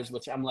 subscribers,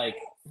 which I'm like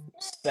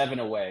 7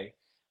 away,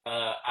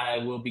 I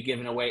will be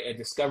giving away a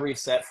discovery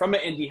set from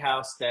an indie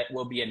house that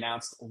will be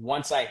announced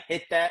once I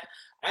hit that.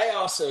 I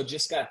also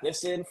just got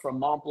this in from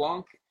Mont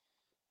Blanc.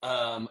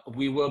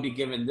 We will be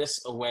giving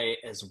this away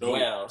as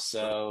well.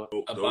 So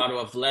a bottle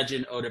of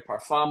Legend Eau de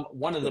Parfum,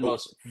 one of the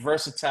most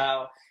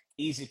versatile,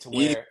 easy to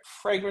wear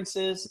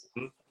fragrances.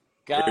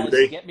 Guys,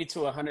 get me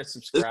to 100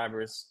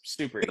 subscribers.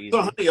 Super easy.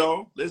 100,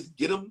 y'all. Let's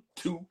get them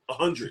to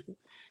 100.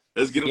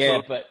 Let's get them. Yeah,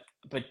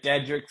 but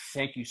Dedrick,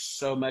 thank you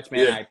so much,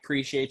 man. Yeah. I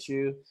appreciate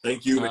you.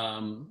 Thank you.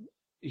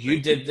 You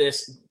did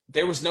this.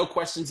 There was no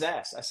questions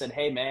asked. I said,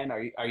 "Hey, man,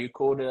 are you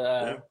cool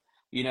to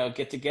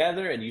get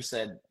together?" And you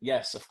said,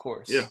 "Yes, of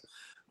course." Yeah.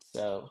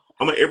 So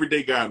I'm an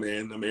everyday guy,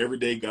 man. I'm an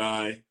everyday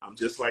guy. I'm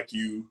just like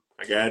you.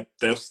 I got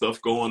that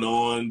stuff going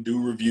on, do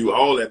review,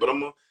 all that. But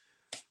I'm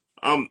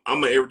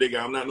an everyday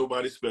guy. I'm not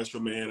nobody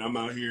special, man. I'm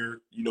out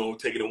here,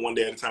 taking it one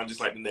day at a time,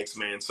 just like the next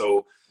man.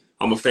 So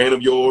I'm a fan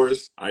of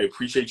yours. I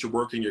appreciate your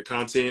work and your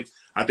content.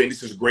 I think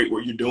this is great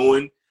what you're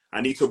doing.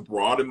 I need to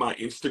broaden my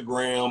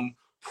Instagram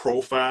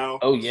profile.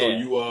 Oh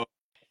yeah. So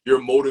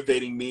you're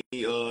motivating me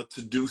to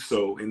do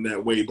so in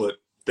that way. But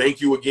thank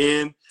you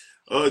again,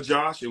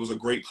 Josh. It was a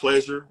great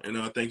pleasure, and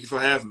thank you for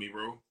having me,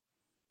 bro.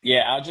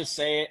 Yeah, I'll just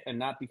say it, and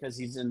not because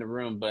he's in the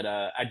room, but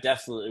I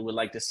definitely would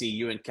like to see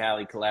you and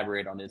Callie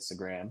collaborate on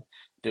Instagram,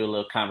 do a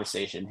little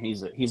conversation.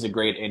 He's a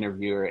great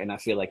interviewer, and I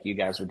feel like you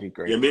guys would do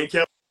great. Yeah, me and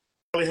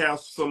Callie have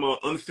some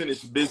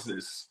unfinished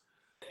business,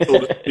 so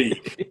to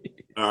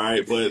speak. All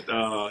right, but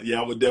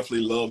I would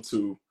definitely love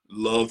to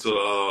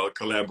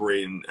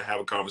collaborate and have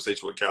a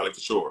conversation with Callie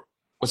for sure.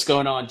 What's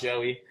going on,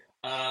 Joey?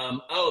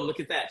 Look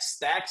at that.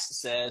 Stacks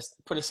says,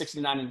 put a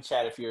 69 in the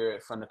chat if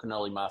you're from the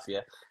Cannoli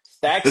Mafia.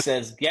 Stacks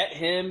says, get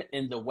him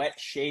in the wet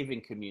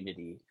shaving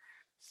community.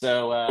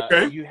 So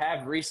okay. You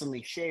have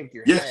recently shaved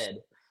your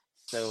head.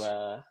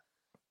 So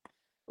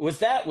was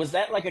that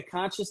like a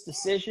conscious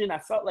decision? I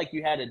felt like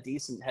you had a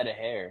decent head of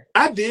hair.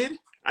 I did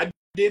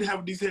have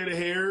a decent head of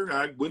hair.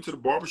 I went to the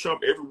barbershop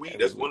every week.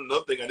 That's one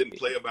another thing I didn't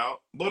play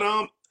about. But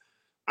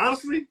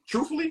honestly,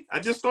 truthfully, I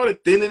just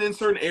started thinning in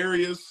certain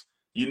areas.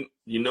 I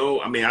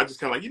just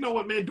kind of like, you know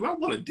what, man, do I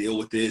want to deal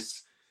with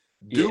this?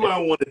 I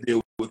want to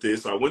deal with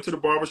this? So I went to the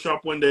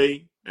barbershop one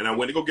day and I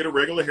went to go get a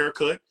regular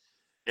haircut.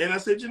 And I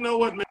said, you know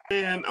what,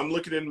 man, I'm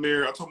looking in the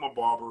mirror. I told my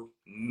barber,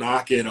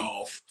 knock it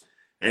off.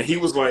 And he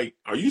was like,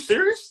 are you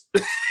serious?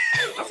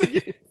 I said,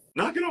 yeah,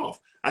 knock it off.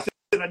 I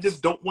said, I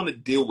just don't want to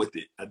deal with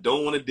it. I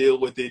don't want to deal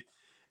with it.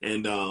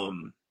 And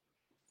I'm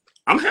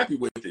happy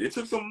with it. It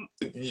took some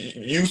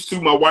used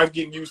to, my wife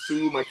getting used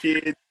to, my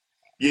kids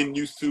getting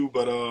used to,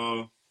 but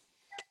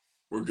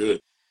we're good.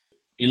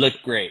 You look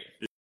great.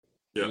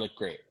 Yeah. You look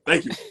great.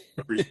 Thank you.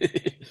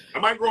 I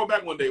might grow it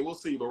back one day. We'll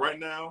see. But right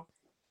now,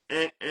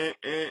 we're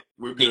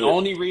good. The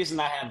only reason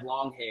I have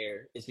long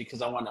hair is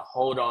because I want to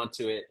hold on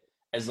to it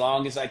as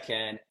long as I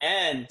can.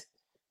 And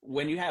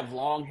when you have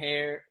long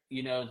hair,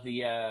 you know,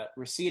 the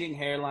receding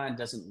hairline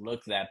doesn't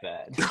look that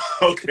bad.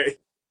 Okay.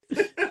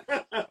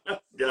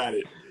 Got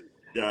it.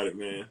 Got it,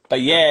 man.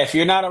 But yeah, if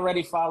you're not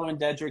already following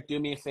Dedrick, do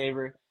me a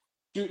favor,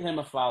 shoot him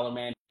a follow,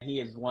 man. He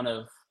is one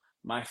of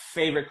my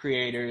favorite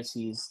creators.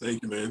 He's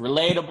Thank you, man.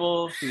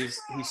 relatable. He's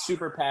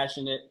super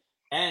passionate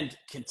and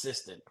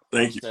consistent.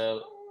 Thank you.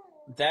 So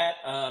that,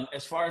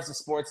 as far as the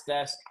sports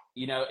desk,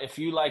 you know, if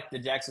you like the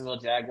Jacksonville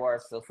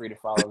Jaguars, feel free to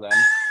follow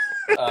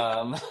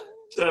them.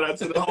 Shout out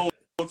to the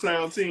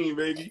hometown team,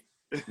 baby.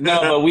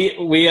 No, but we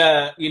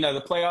you know,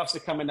 the playoffs are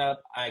coming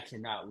up. I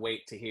cannot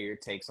wait to hear your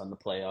takes on the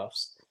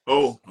playoffs.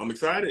 Oh, I'm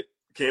excited.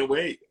 Can't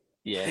wait.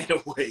 Yeah.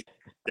 Can't wait.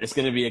 It's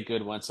going to be a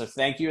good one. So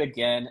thank you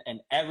again. And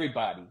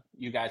everybody,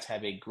 you guys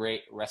have a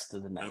great rest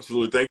of the night.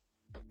 Absolutely. Thank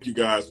you,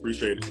 guys.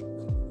 Appreciate it.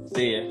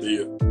 See ya. See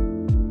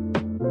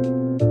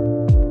ya.